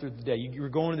getting ready through the day, you're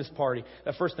going to this party,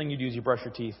 that first thing you do is you brush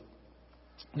your teeth.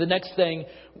 The next thing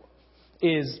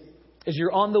is, as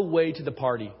you're on the way to the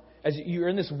party, as you're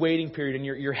in this waiting period and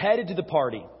you're headed to the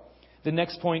party, the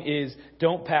next point is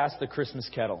don't pass the Christmas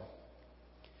kettle.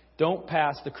 Don't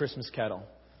pass the Christmas kettle.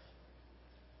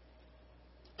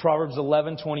 Proverbs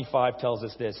 11:25 tells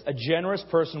us this: a generous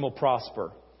person will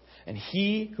prosper, and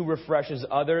he who refreshes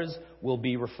others will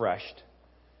be refreshed.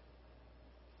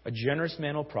 A generous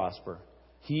man will prosper.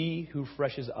 He who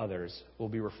refreshes others will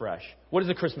be refreshed. What is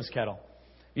a Christmas kettle?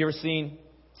 You ever seen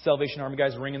Salvation Army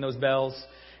guys ringing those bells?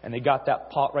 And they got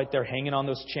that pot right there hanging on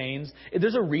those chains.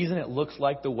 There's a reason it looks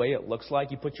like the way it looks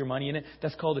like. You put your money in it.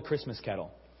 That's called a Christmas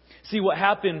kettle. See, what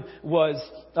happened was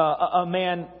a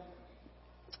man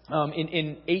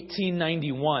in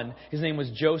 1891, his name was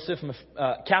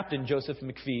Captain Joseph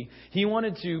McPhee. He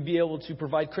wanted to be able to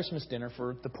provide Christmas dinner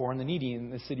for the poor and the needy in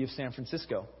the city of San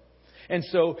Francisco. And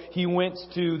so he went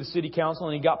to the city council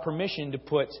and he got permission to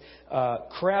put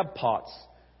crab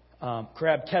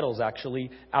kettles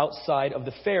actually, outside of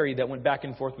the ferry that went back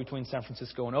and forth between San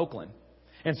Francisco and Oakland.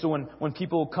 And so when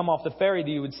people would come off the ferry,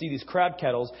 you would see these crab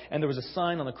kettles, and there was a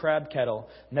sign on the crab kettle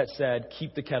that said,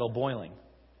 "Keep the kettle boiling."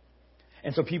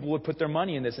 And so people would put their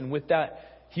money in this, and with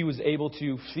that, he was able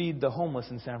to feed the homeless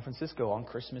in San Francisco on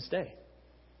Christmas Day.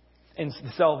 And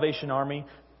the Salvation Army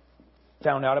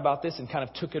found out about this and kind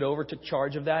of took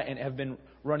charge of that, and have been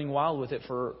running wild with it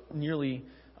for nearly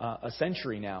a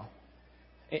century now.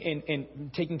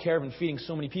 And taking care of and feeding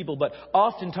so many people. But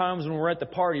oftentimes when we're at the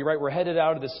party, right, we're headed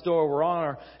out of the store, we're on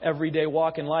our everyday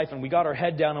walk in life, and we got our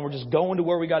head down and we're just going to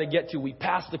where we got to get to. We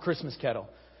pass the Christmas kettle.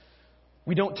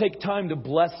 We don't take time to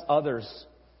bless others.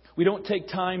 We don't take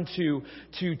time to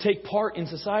take part in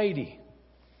society.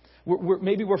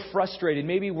 Maybe we're frustrated.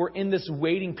 Maybe we're in this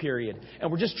waiting period, and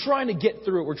we're just trying to get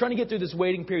through it. We're trying to get through this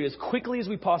waiting period as quickly as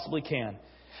we possibly can.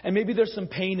 And maybe there's some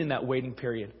pain in that waiting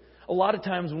period. A lot of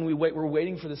times when we wait, we're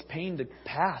waiting for this pain to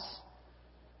pass.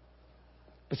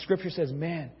 But Scripture says,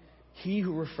 man, he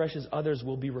who refreshes others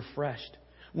will be refreshed.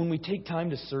 When we take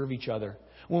time to serve each other,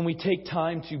 when we take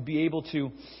time to be able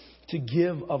to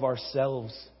give of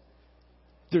ourselves,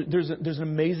 there's an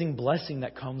amazing blessing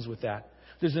that comes with that.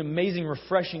 There's an amazing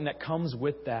refreshing that comes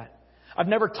with that. I've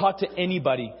never talked to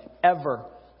anybody ever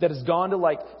that has gone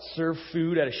to serve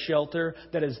food at a shelter,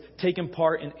 that has taken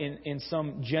part in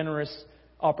some generous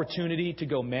opportunity to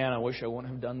go, man, I wish I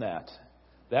wouldn't have done that.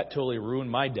 That totally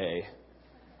ruined my day.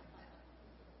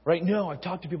 Right? No, I've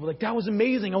talked to people that was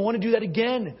amazing. I want to do that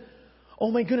again.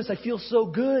 Oh my goodness, I feel so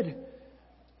good.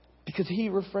 Because he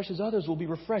refreshes others will be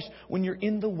refreshed. When you're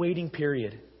in the waiting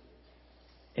period,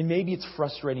 and maybe it's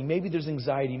frustrating, maybe there's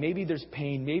anxiety, maybe there's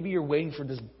pain, maybe you're waiting for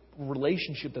this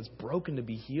relationship that's broken to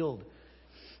be healed.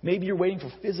 Maybe you're waiting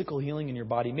for physical healing in your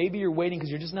body. Maybe you're waiting because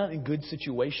you're just not in a good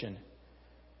situation.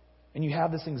 And you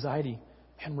have this anxiety.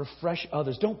 And refresh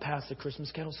others. Don't pass the Christmas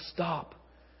kettle. Stop.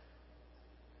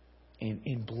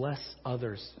 And bless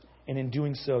others. And in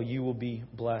doing so, you will be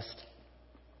blessed.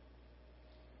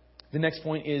 The next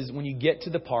point is, when you get to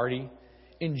the party,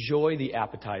 enjoy the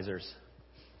appetizers.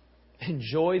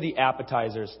 Enjoy the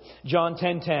appetizers. John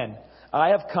 10:10. I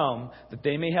have come that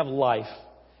they may have life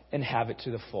and have it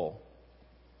to the full.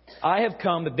 I have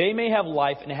come that they may have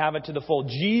life and have it to the full.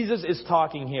 Jesus is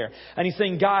talking here. And he's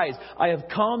saying, guys, I have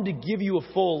come to give you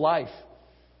a full life.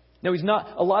 Now, he's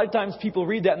not. A lot of times people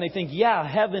read that and they think, yeah,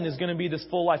 heaven is going to be this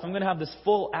full life. I'm going to have this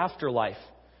full afterlife.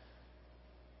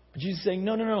 But Jesus is saying,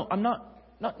 no, I'm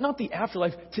not the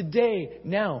afterlife. Today,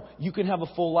 now, you can have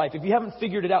a full life. If you haven't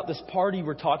figured it out, this party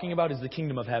we're talking about is the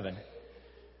kingdom of heaven.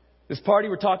 This party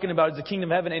we're talking about is the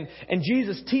kingdom of heaven. And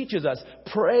Jesus teaches us,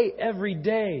 pray every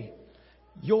day.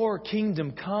 Your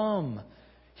kingdom come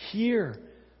here.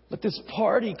 Let this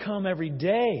party come every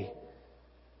day.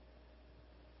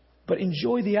 But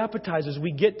enjoy the appetizers.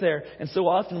 We get there, and so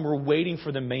often we're waiting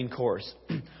for the main course.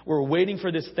 We're waiting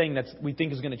for this thing that we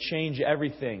think is going to change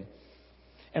everything.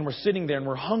 And we're sitting there and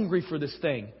we're hungry for this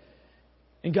thing.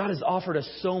 And God has offered us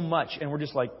so much, and we're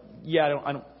just like, yeah,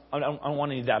 I don't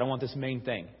want any of that. I want this main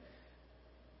thing.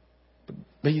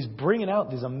 But He's bringing out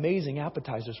these amazing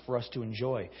appetizers for us to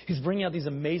enjoy. He's bringing out these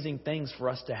amazing things for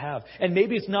us to have. And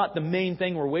maybe it's not the main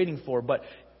thing we're waiting for, but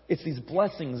it's these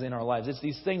blessings in our lives. It's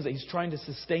these things that He's trying to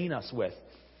sustain us with.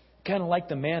 Kind of like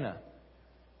the manna.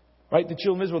 Right? The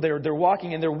children of Israel, they're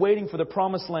walking and they're waiting for the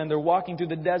promised land. They're walking through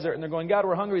the desert and they're going, God,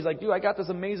 we're hungry. He's like, dude, I got this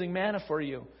amazing manna for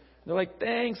you. They're like,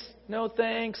 thanks. No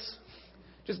thanks.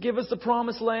 Just give us the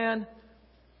promised land.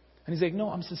 And He's like, no,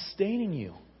 I'm sustaining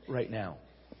you right now.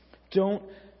 Don't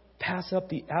pass up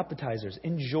the appetizers.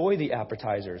 Enjoy the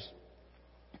appetizers.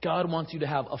 God wants you to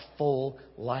have a full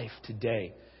life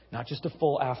today, not just a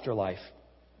full afterlife.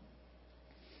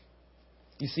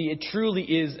 You see, it truly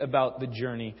is about the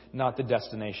journey, not the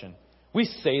destination. We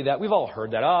say that. We've all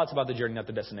heard that. Oh, it's about the journey, not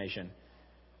the destination.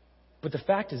 But the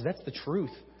fact is, that's the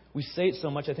truth. We say it so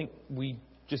much, I think we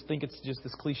just think it's just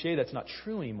this cliche that's not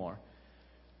true anymore.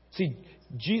 See,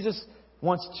 Jesus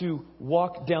wants to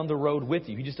walk down the road with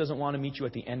you. He just doesn't want to meet you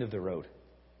at the end of the road.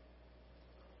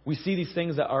 We see these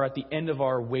things that are at the end of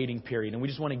our waiting period, and we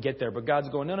just want to get there. But God's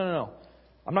going, no.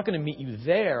 I'm not going to meet you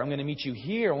there. I'm going to meet you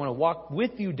here. I want to walk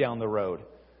with you down the road.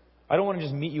 I don't want to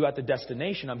just meet you at the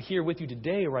destination. I'm here with you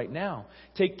today, right now.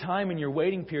 Take time in your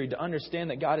waiting period to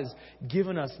understand that God has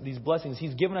given us these blessings.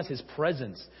 He's given us His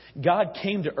presence. God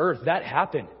came to earth. That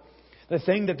happened. The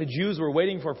thing that the Jews were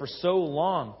waiting for so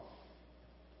long.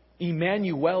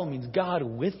 Emmanuel means God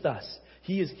with us.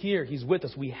 He is here. He's with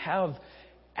us. We have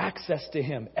access to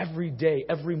Him every day,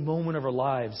 every moment of our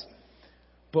lives.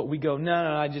 But we go, no,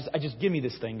 I just give me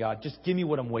this thing, God. Just give me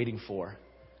what I'm waiting for.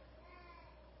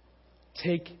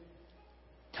 Take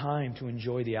time to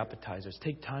enjoy the appetizers.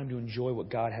 Take time to enjoy what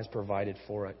God has provided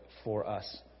for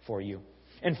us, for you.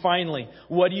 And finally,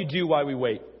 what do you do while we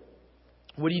wait?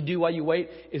 What do you do while you wait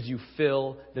is you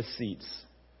fill the seats.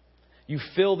 You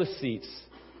fill the seats.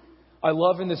 I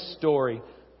love in this story,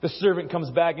 the servant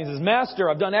comes back and says, Master,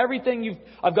 I've done everything.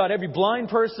 I've got every blind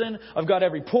person. I've got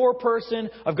every poor person.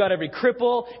 I've got every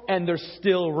cripple. And there's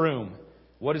still room.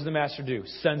 What does the master do?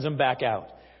 Sends them back out.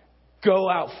 Go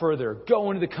out further.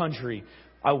 Go into the country.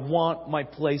 I want my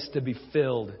place to be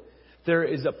filled. There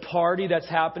is a party that's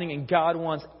happening and God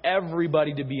wants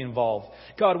everybody to be involved.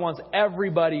 God wants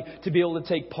everybody to be able to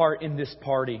take part in this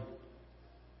party.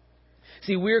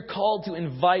 See, we're called to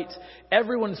invite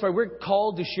everyone. We're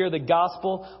called to share the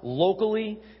gospel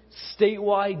locally,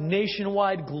 statewide,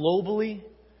 nationwide, globally.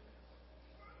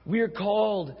 We are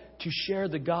called to share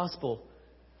the gospel.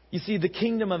 You see, the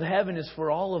kingdom of heaven is for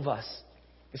all of us.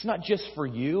 It's not just for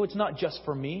you. It's not just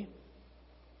for me.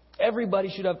 Everybody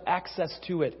should have access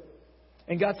to it.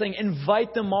 And God's saying,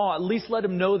 invite them all. At least let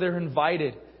them know they're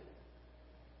invited.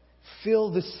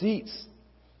 Fill the seats.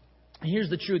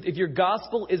 Here's the truth. If your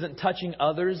gospel isn't touching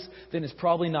others, then it's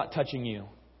probably not touching you.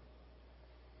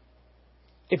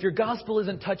 If your gospel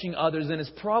isn't touching others, then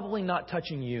it's probably not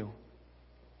touching you.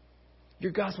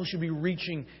 Your gospel should be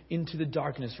reaching into the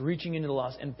darkness, reaching into the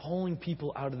lost, and pulling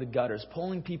people out of the gutters,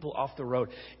 pulling people off the road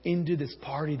into this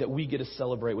party that we get to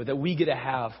celebrate with, that we get to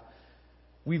have.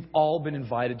 We've all been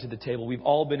invited to the table. We've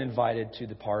all been invited to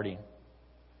the party.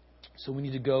 So we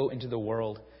need to go into the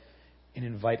world and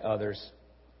invite others.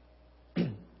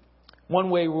 One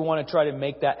way we want to try to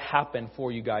make that happen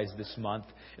for you guys this month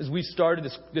is we started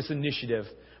this initiative.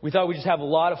 We thought we'd just have a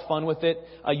lot of fun with it.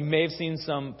 You may have seen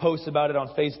some posts about it on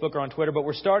Facebook or on Twitter, but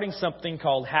we're starting something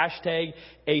called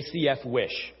 #ACFWish.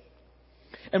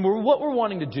 And what we're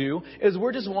wanting to do is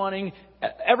we're just wanting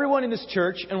everyone in this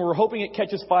church, and we're hoping it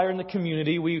catches fire in the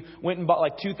community. We went and bought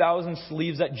like 2,000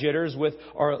 sleeves at Jitters with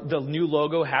the new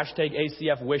logo,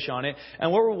 #ACFWish on it.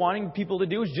 And what we're wanting people to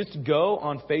do is just go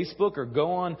on Facebook or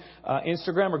go on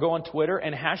Instagram or go on Twitter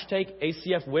and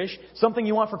 #ACFWish something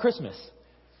you want for Christmas.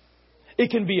 It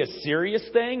can be a serious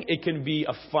thing. It can be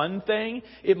a fun thing.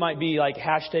 It might be like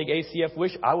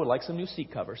 #ACFWish. I would like some new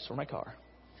seat covers for my car.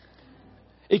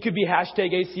 It could be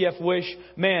 #ACFWish.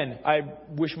 Man, I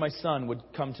wish my son would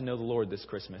come to know the Lord this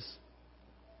Christmas.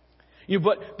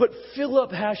 But fill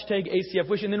up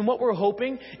 #ACFWish. And then what we're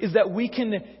hoping is that we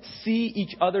can see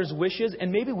each other's wishes,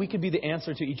 and maybe we could be the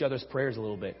answer to each other's prayers a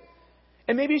little bit.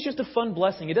 And maybe it's just a fun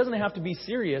blessing. It doesn't have to be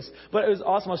serious, but it was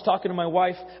awesome. I was talking to my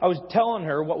wife. I was telling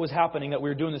her what was happening, that we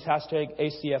were doing this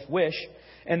 #ACFWish.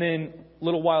 And then a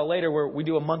little while later, we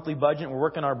do a monthly budget. We're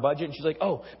working our budget. And she's like,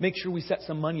 oh, make sure we set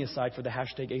some money aside for the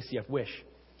 #ACFWish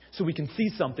so we can see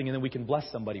something and then we can bless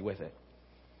somebody with it.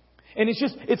 And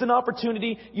it's an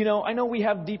opportunity. I know we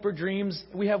have deeper dreams.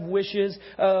 We have wishes.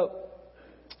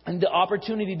 And the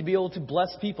opportunity to be able to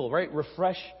bless people, right?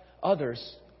 Refresh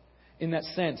others in that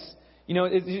sense.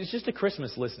 It's just a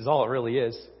Christmas list is all it really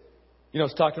is. I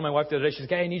was talking to my wife the other day. She's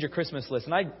like, hey, I need your Christmas list.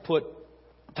 And I put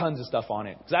tons of stuff on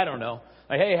it. Because I don't know.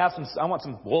 Like, hey, I want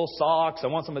some wool socks. I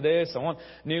want some of this. I want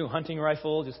new hunting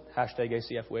rifle. Just hashtag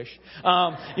ACF wish.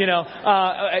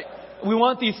 We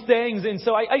want these things. And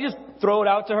so I just throw it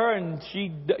out to her, and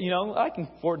she, I can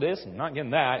afford this and not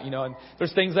getting that, and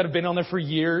there's things that have been on there for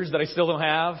years that I still don't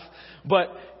have.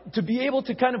 But to be able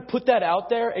to kind of put that out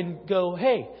there and go,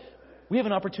 hey, we have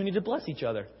an opportunity to bless each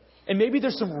other. And maybe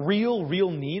there's some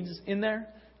real needs in there.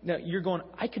 Now you're going,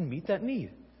 I can meet that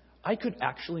need. I could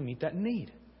actually meet that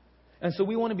need. And so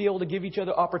we want to be able to give each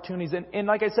other opportunities. And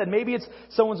like I said, maybe it's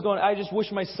someone's going, I just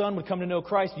wish my son would come to know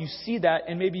Christ. You see that,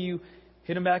 and maybe you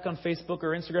hit him back on Facebook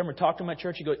or Instagram or talk to him at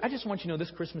church. You go, I just want you to know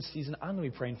this Christmas season, I'm going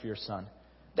to be praying for your son.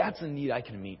 That's a need I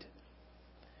can meet.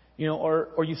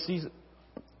 Or you see,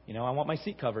 I want my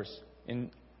seat covers.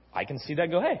 And I can see that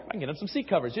and go, hey, I can get him some seat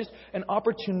covers. Just an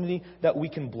opportunity that we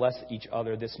can bless each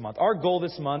other this month. Our goal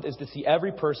this month is to see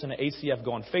every person at ACF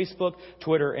go on Facebook,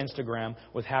 Twitter, Instagram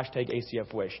with hashtag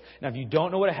ACF Wish. Now, if you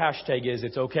don't know what a hashtag is,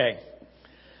 it's okay.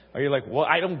 Or you're like, well,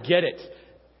 I don't get it.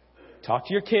 Talk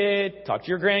to your kid. Talk to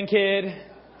your grandkid.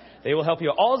 They will help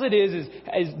you. All it is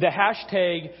the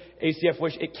hashtag ACF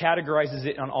Wish. It categorizes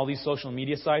it on all these social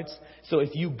media sites. So if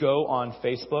you go on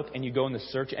Facebook and you go in the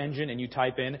search engine and you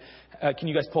type in, can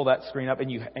you guys pull that screen up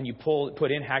and you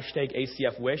put in hashtag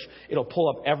ACF Wish? It'll pull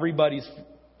up everybody's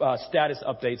status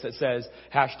updates that says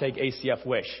hashtag ACF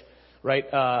Wish. Right?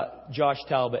 Josh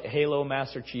Talbot, Halo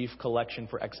Master Chief Collection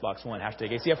for Xbox One.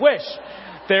 Hashtag ACF Wish.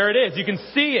 There it is. You can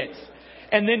see it.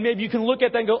 And then maybe you can look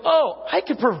at that and go, oh, I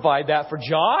could provide that for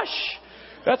Josh.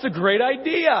 That's a great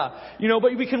idea.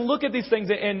 But we can look at these things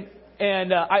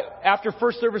and after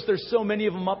first service, there's so many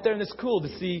of them up there, and it's cool to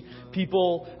see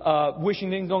people wishing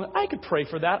things, going, I could pray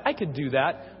for that. I could do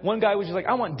that. One guy was just like,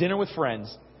 I want dinner with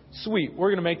friends. Sweet. We're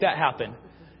going to make that happen.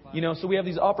 So we have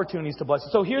these opportunities to bless.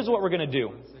 So here's what we're going to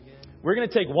do. We're going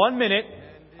to take 1 minute.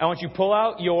 I want you to pull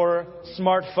out your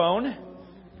smartphone.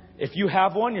 If you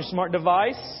have one, your smart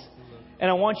device. And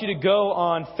I want you to go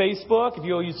on Facebook, if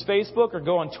you'll use Facebook, or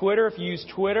go on Twitter, if you use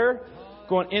Twitter.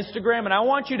 Go on Instagram, and I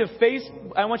want you to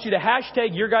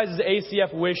hashtag your guys'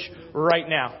 ACF wish right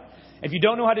now. If you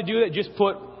don't know how to do that, just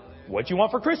put what you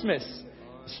want for Christmas.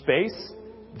 Space,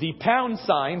 the pound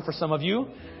sign for some of you,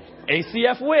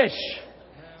 ACF wish.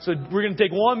 So we're going to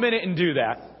take 1 minute and do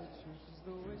that.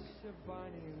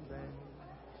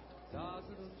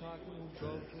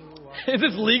 Is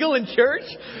this legal in church?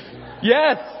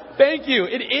 Yes. Thank you.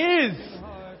 It is.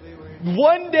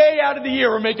 1 day out of the year,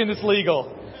 we're making this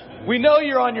legal. We know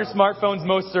you're on your smartphones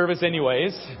most service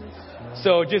anyways.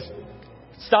 So just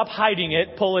stop hiding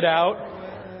it, pull it out,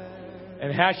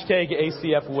 and hashtag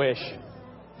ACF wish.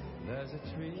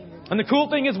 And the cool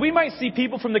thing is we might see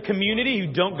people from the community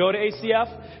who don't go to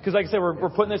ACF. Because like I said, we're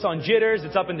putting this on Jitters.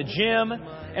 It's up in the gym.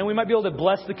 And we might be able to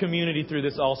bless the community through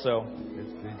this also.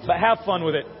 But have fun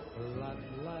with it.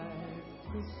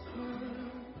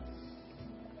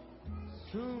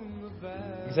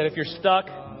 He said, if you're stuck,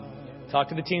 talk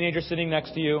to the teenager sitting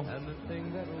next to you. And the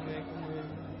thing that will make them win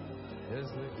is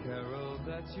the carol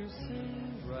that you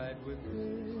sing right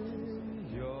within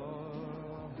your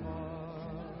heart.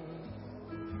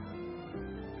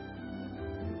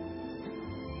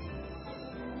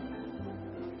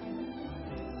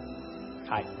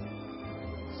 Hi.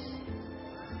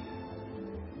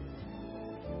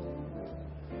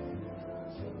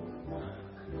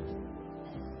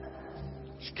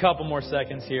 Just a couple more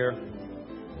seconds here.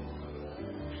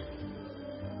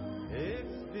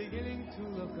 It's beginning to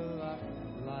look a lot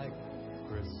like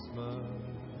Christmas.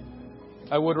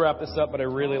 I would wrap this up, but I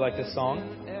really like this song.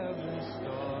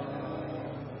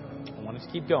 I want us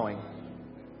to keep going.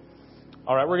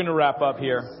 All right, we're going to wrap up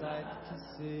here.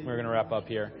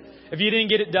 If you didn't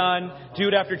get it done, do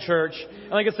it after church.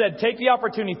 And like I said, take the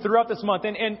opportunity throughout this month.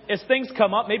 And as things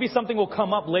come up, maybe something will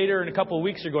come up later in a couple of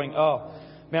weeks. You're going, oh,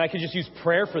 man, I could just use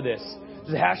prayer for this.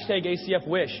 Just hashtag ACF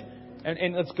wish.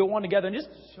 And let's go on together and just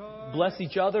bless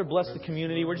each other, bless the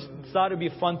community. We just thought it would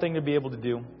be a fun thing to be able to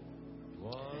do.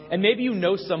 And maybe you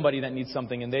know somebody that needs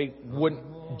something and they wouldn't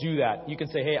do that. You can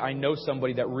say, hey, I know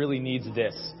somebody that really needs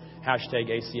this. Hashtag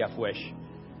ACF wish.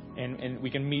 And we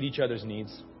can meet each other's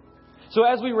needs. So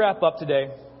as we wrap up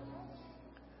today,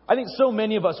 I think so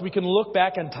many of us, we can look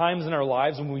back on times in our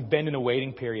lives when we've been in a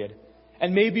waiting period.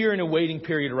 And maybe you're in a waiting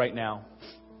period right now.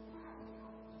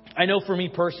 I know for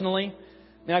me personally,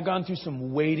 I've gone through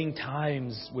some waiting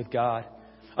times with God.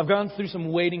 I've gone through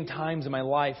some waiting times in my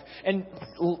life. And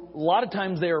a lot of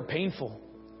times they were painful.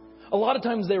 A lot of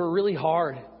times they were really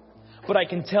hard. But I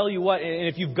can tell you what, and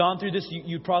if you've gone through this,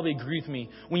 you'd probably agree with me.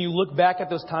 When you look back at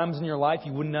those times in your life,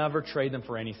 you would never trade them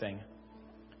for anything.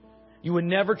 You would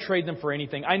never trade them for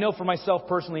anything. I know for myself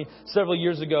personally, several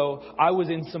years ago, I was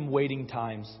in some waiting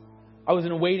times. I was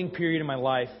in a waiting period in my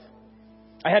life.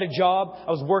 I had a job. I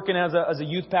was working as a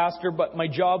youth pastor, but my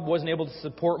job wasn't able to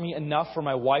support me enough for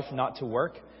my wife not to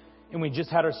work. And we just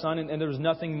had our son, and there was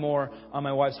nothing more on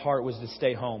my wife's heart was to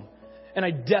stay home. And I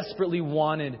desperately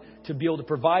wanted to be able to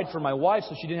provide for my wife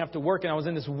so she didn't have to work. And I was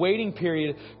in this waiting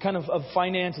period kind of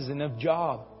finances and of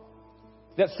job.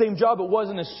 That same job, it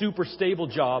wasn't a super stable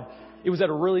job. It was at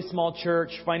a really small church.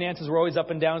 Finances were always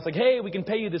up and down. It's like, hey, we can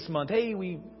pay you this month. Hey,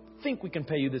 we think we can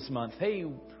pay you this month. Hey,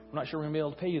 we're not sure we're going to be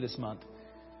able to pay you this month.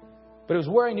 But it was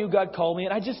where I knew God called me.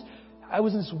 And I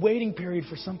was in this waiting period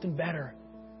for something better.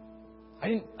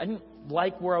 I didn't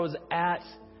like where I was at.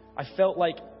 I felt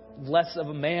like less of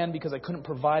a man because I couldn't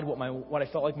provide what I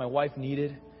felt like my wife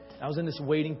needed. I was in this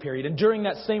waiting period. And during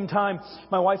that same time,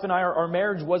 my wife and I, our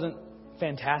marriage wasn't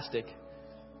fantastic.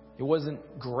 It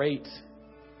wasn't great.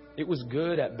 It was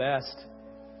good at best.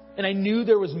 And I knew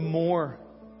there was more.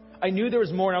 And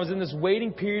I was in this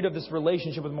waiting period of this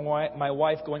relationship with my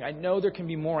wife going, I know there can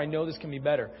be more. I know this can be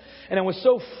better. And I was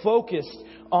so focused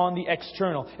on the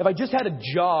external. If I just had a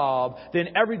job,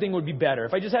 then everything would be better.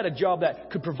 If I just had a job that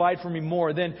could provide for me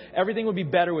more, then everything would be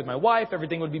better with my wife.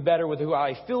 Everything would be better with who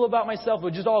I feel about myself. It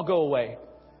would just all go away.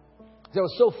 I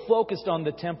was so focused on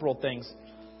the temporal things.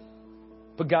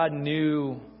 But God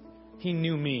knew, He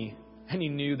knew me. And He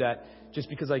knew that just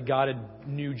because I got a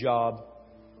new job,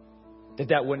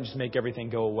 that wouldn't just make everything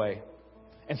go away.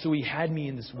 And so He had me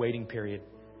in this waiting period.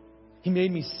 He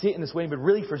made me sit in this waiting period.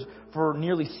 Really, for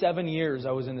nearly 7 years,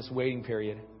 I was in this waiting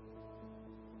period.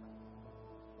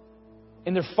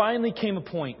 And there finally came a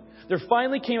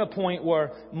point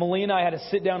where Malia and I had to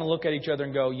sit down and look at each other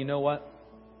and go, you know what?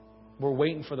 We're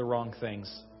waiting for the wrong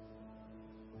things.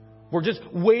 We're just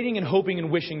waiting and hoping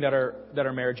and wishing that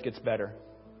our marriage gets better.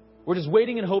 We're just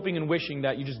waiting and hoping and wishing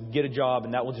that you just get a job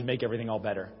and that will just make everything all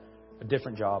better. A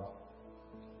different job.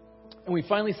 And we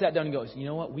finally sat down and go, you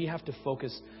know what? We have to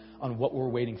focus on what we're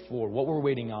waiting for, what we're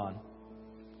waiting on.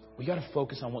 We got to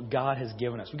focus on what God has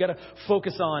given us. We got to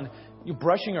focus on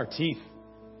brushing our teeth.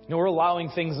 We're allowing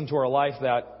things into our life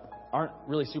that aren't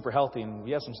really super healthy, and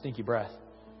we have some stinky breath.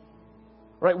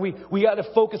 Right? We got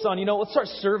to focus on, let's start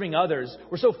serving others.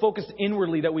 We're so focused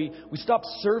inwardly that we stopped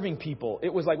serving people.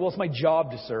 It was like, well, it's my job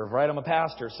to serve, right? I'm a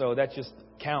pastor, so that just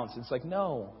counts. It's like,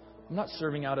 no, I'm not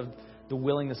serving out of the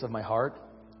willingness of my heart.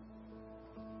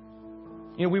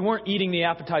 We weren't eating the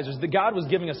appetizers. The God was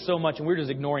giving us so much, and we were just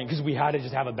ignoring because we had to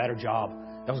just have a better job.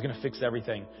 That was going to fix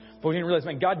everything. But we didn't realize,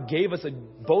 God gave us,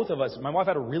 both of us, my wife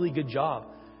had a really good job.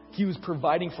 He was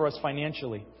providing for us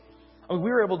financially. We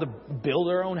were able to build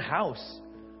our own house.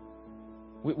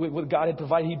 What God had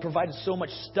provided, He provided so much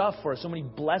stuff for us, so many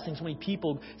blessings, so many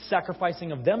people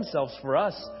sacrificing of themselves for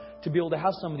us to be able to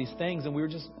have some of these things. And we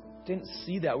didn't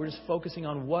see that. We were just focusing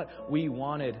on what we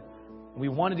wanted. We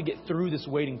wanted to get through this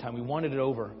waiting time. We wanted it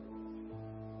over.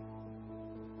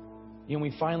 And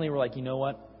we finally were like, you know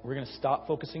what? We're going to stop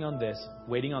focusing on this,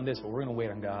 waiting on this, but we're going to wait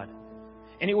on God.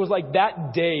 And it was like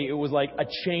that day, it was like a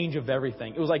change of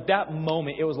everything. It was like that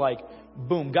moment, it was like,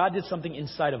 boom, God did something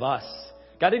inside of us.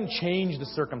 God didn't change the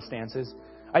circumstances.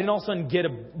 I didn't all of a sudden get a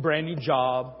brand new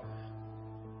job.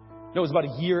 No, it was about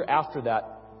a year after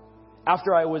that.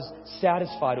 After I was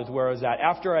satisfied with where I was at.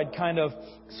 After I'd kind of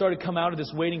started to come out of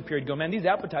this waiting period, go, man, these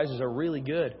appetizers are really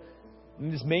good.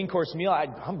 And this main course meal,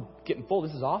 I'm getting full.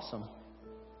 This is awesome.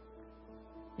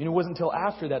 It wasn't until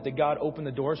after that God opened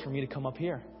the doors for me to come up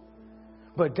here.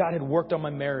 But God had worked on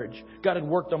my marriage. God had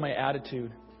worked on my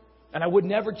attitude. And I would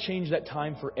never change that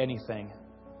time for anything.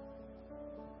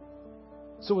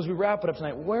 So as we wrap it up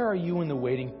tonight, where are you in the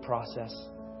waiting process?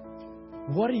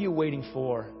 What are you waiting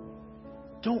for?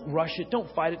 Don't rush it.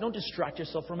 Don't fight it. Don't distract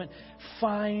yourself from it.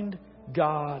 Find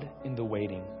God in the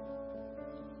waiting.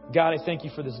 God, I thank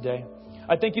You for this day.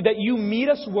 I thank You that You meet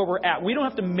us where we're at. We don't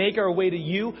have to make our way to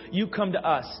You. You come to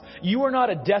us. You are not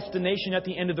a destination at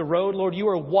the end of the road, Lord. You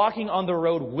are walking on the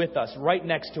road with us, right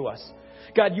next to us.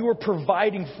 God, You are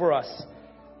providing for us.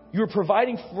 You are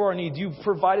providing for our needs. You've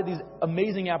provided these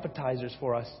amazing appetizers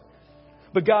for us.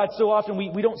 But God, so often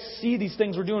we don't see these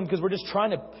things we're doing because we're just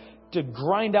trying to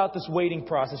grind out this waiting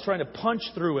process, trying to punch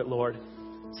through it, Lord.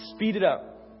 Speed it up.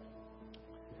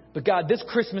 But God, this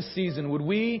Christmas season, would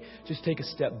we just take a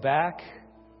step back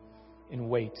and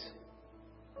wait?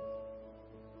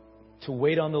 To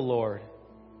wait on the Lord.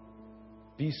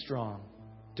 Be strong.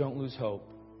 Don't lose hope.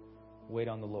 Wait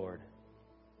on the Lord.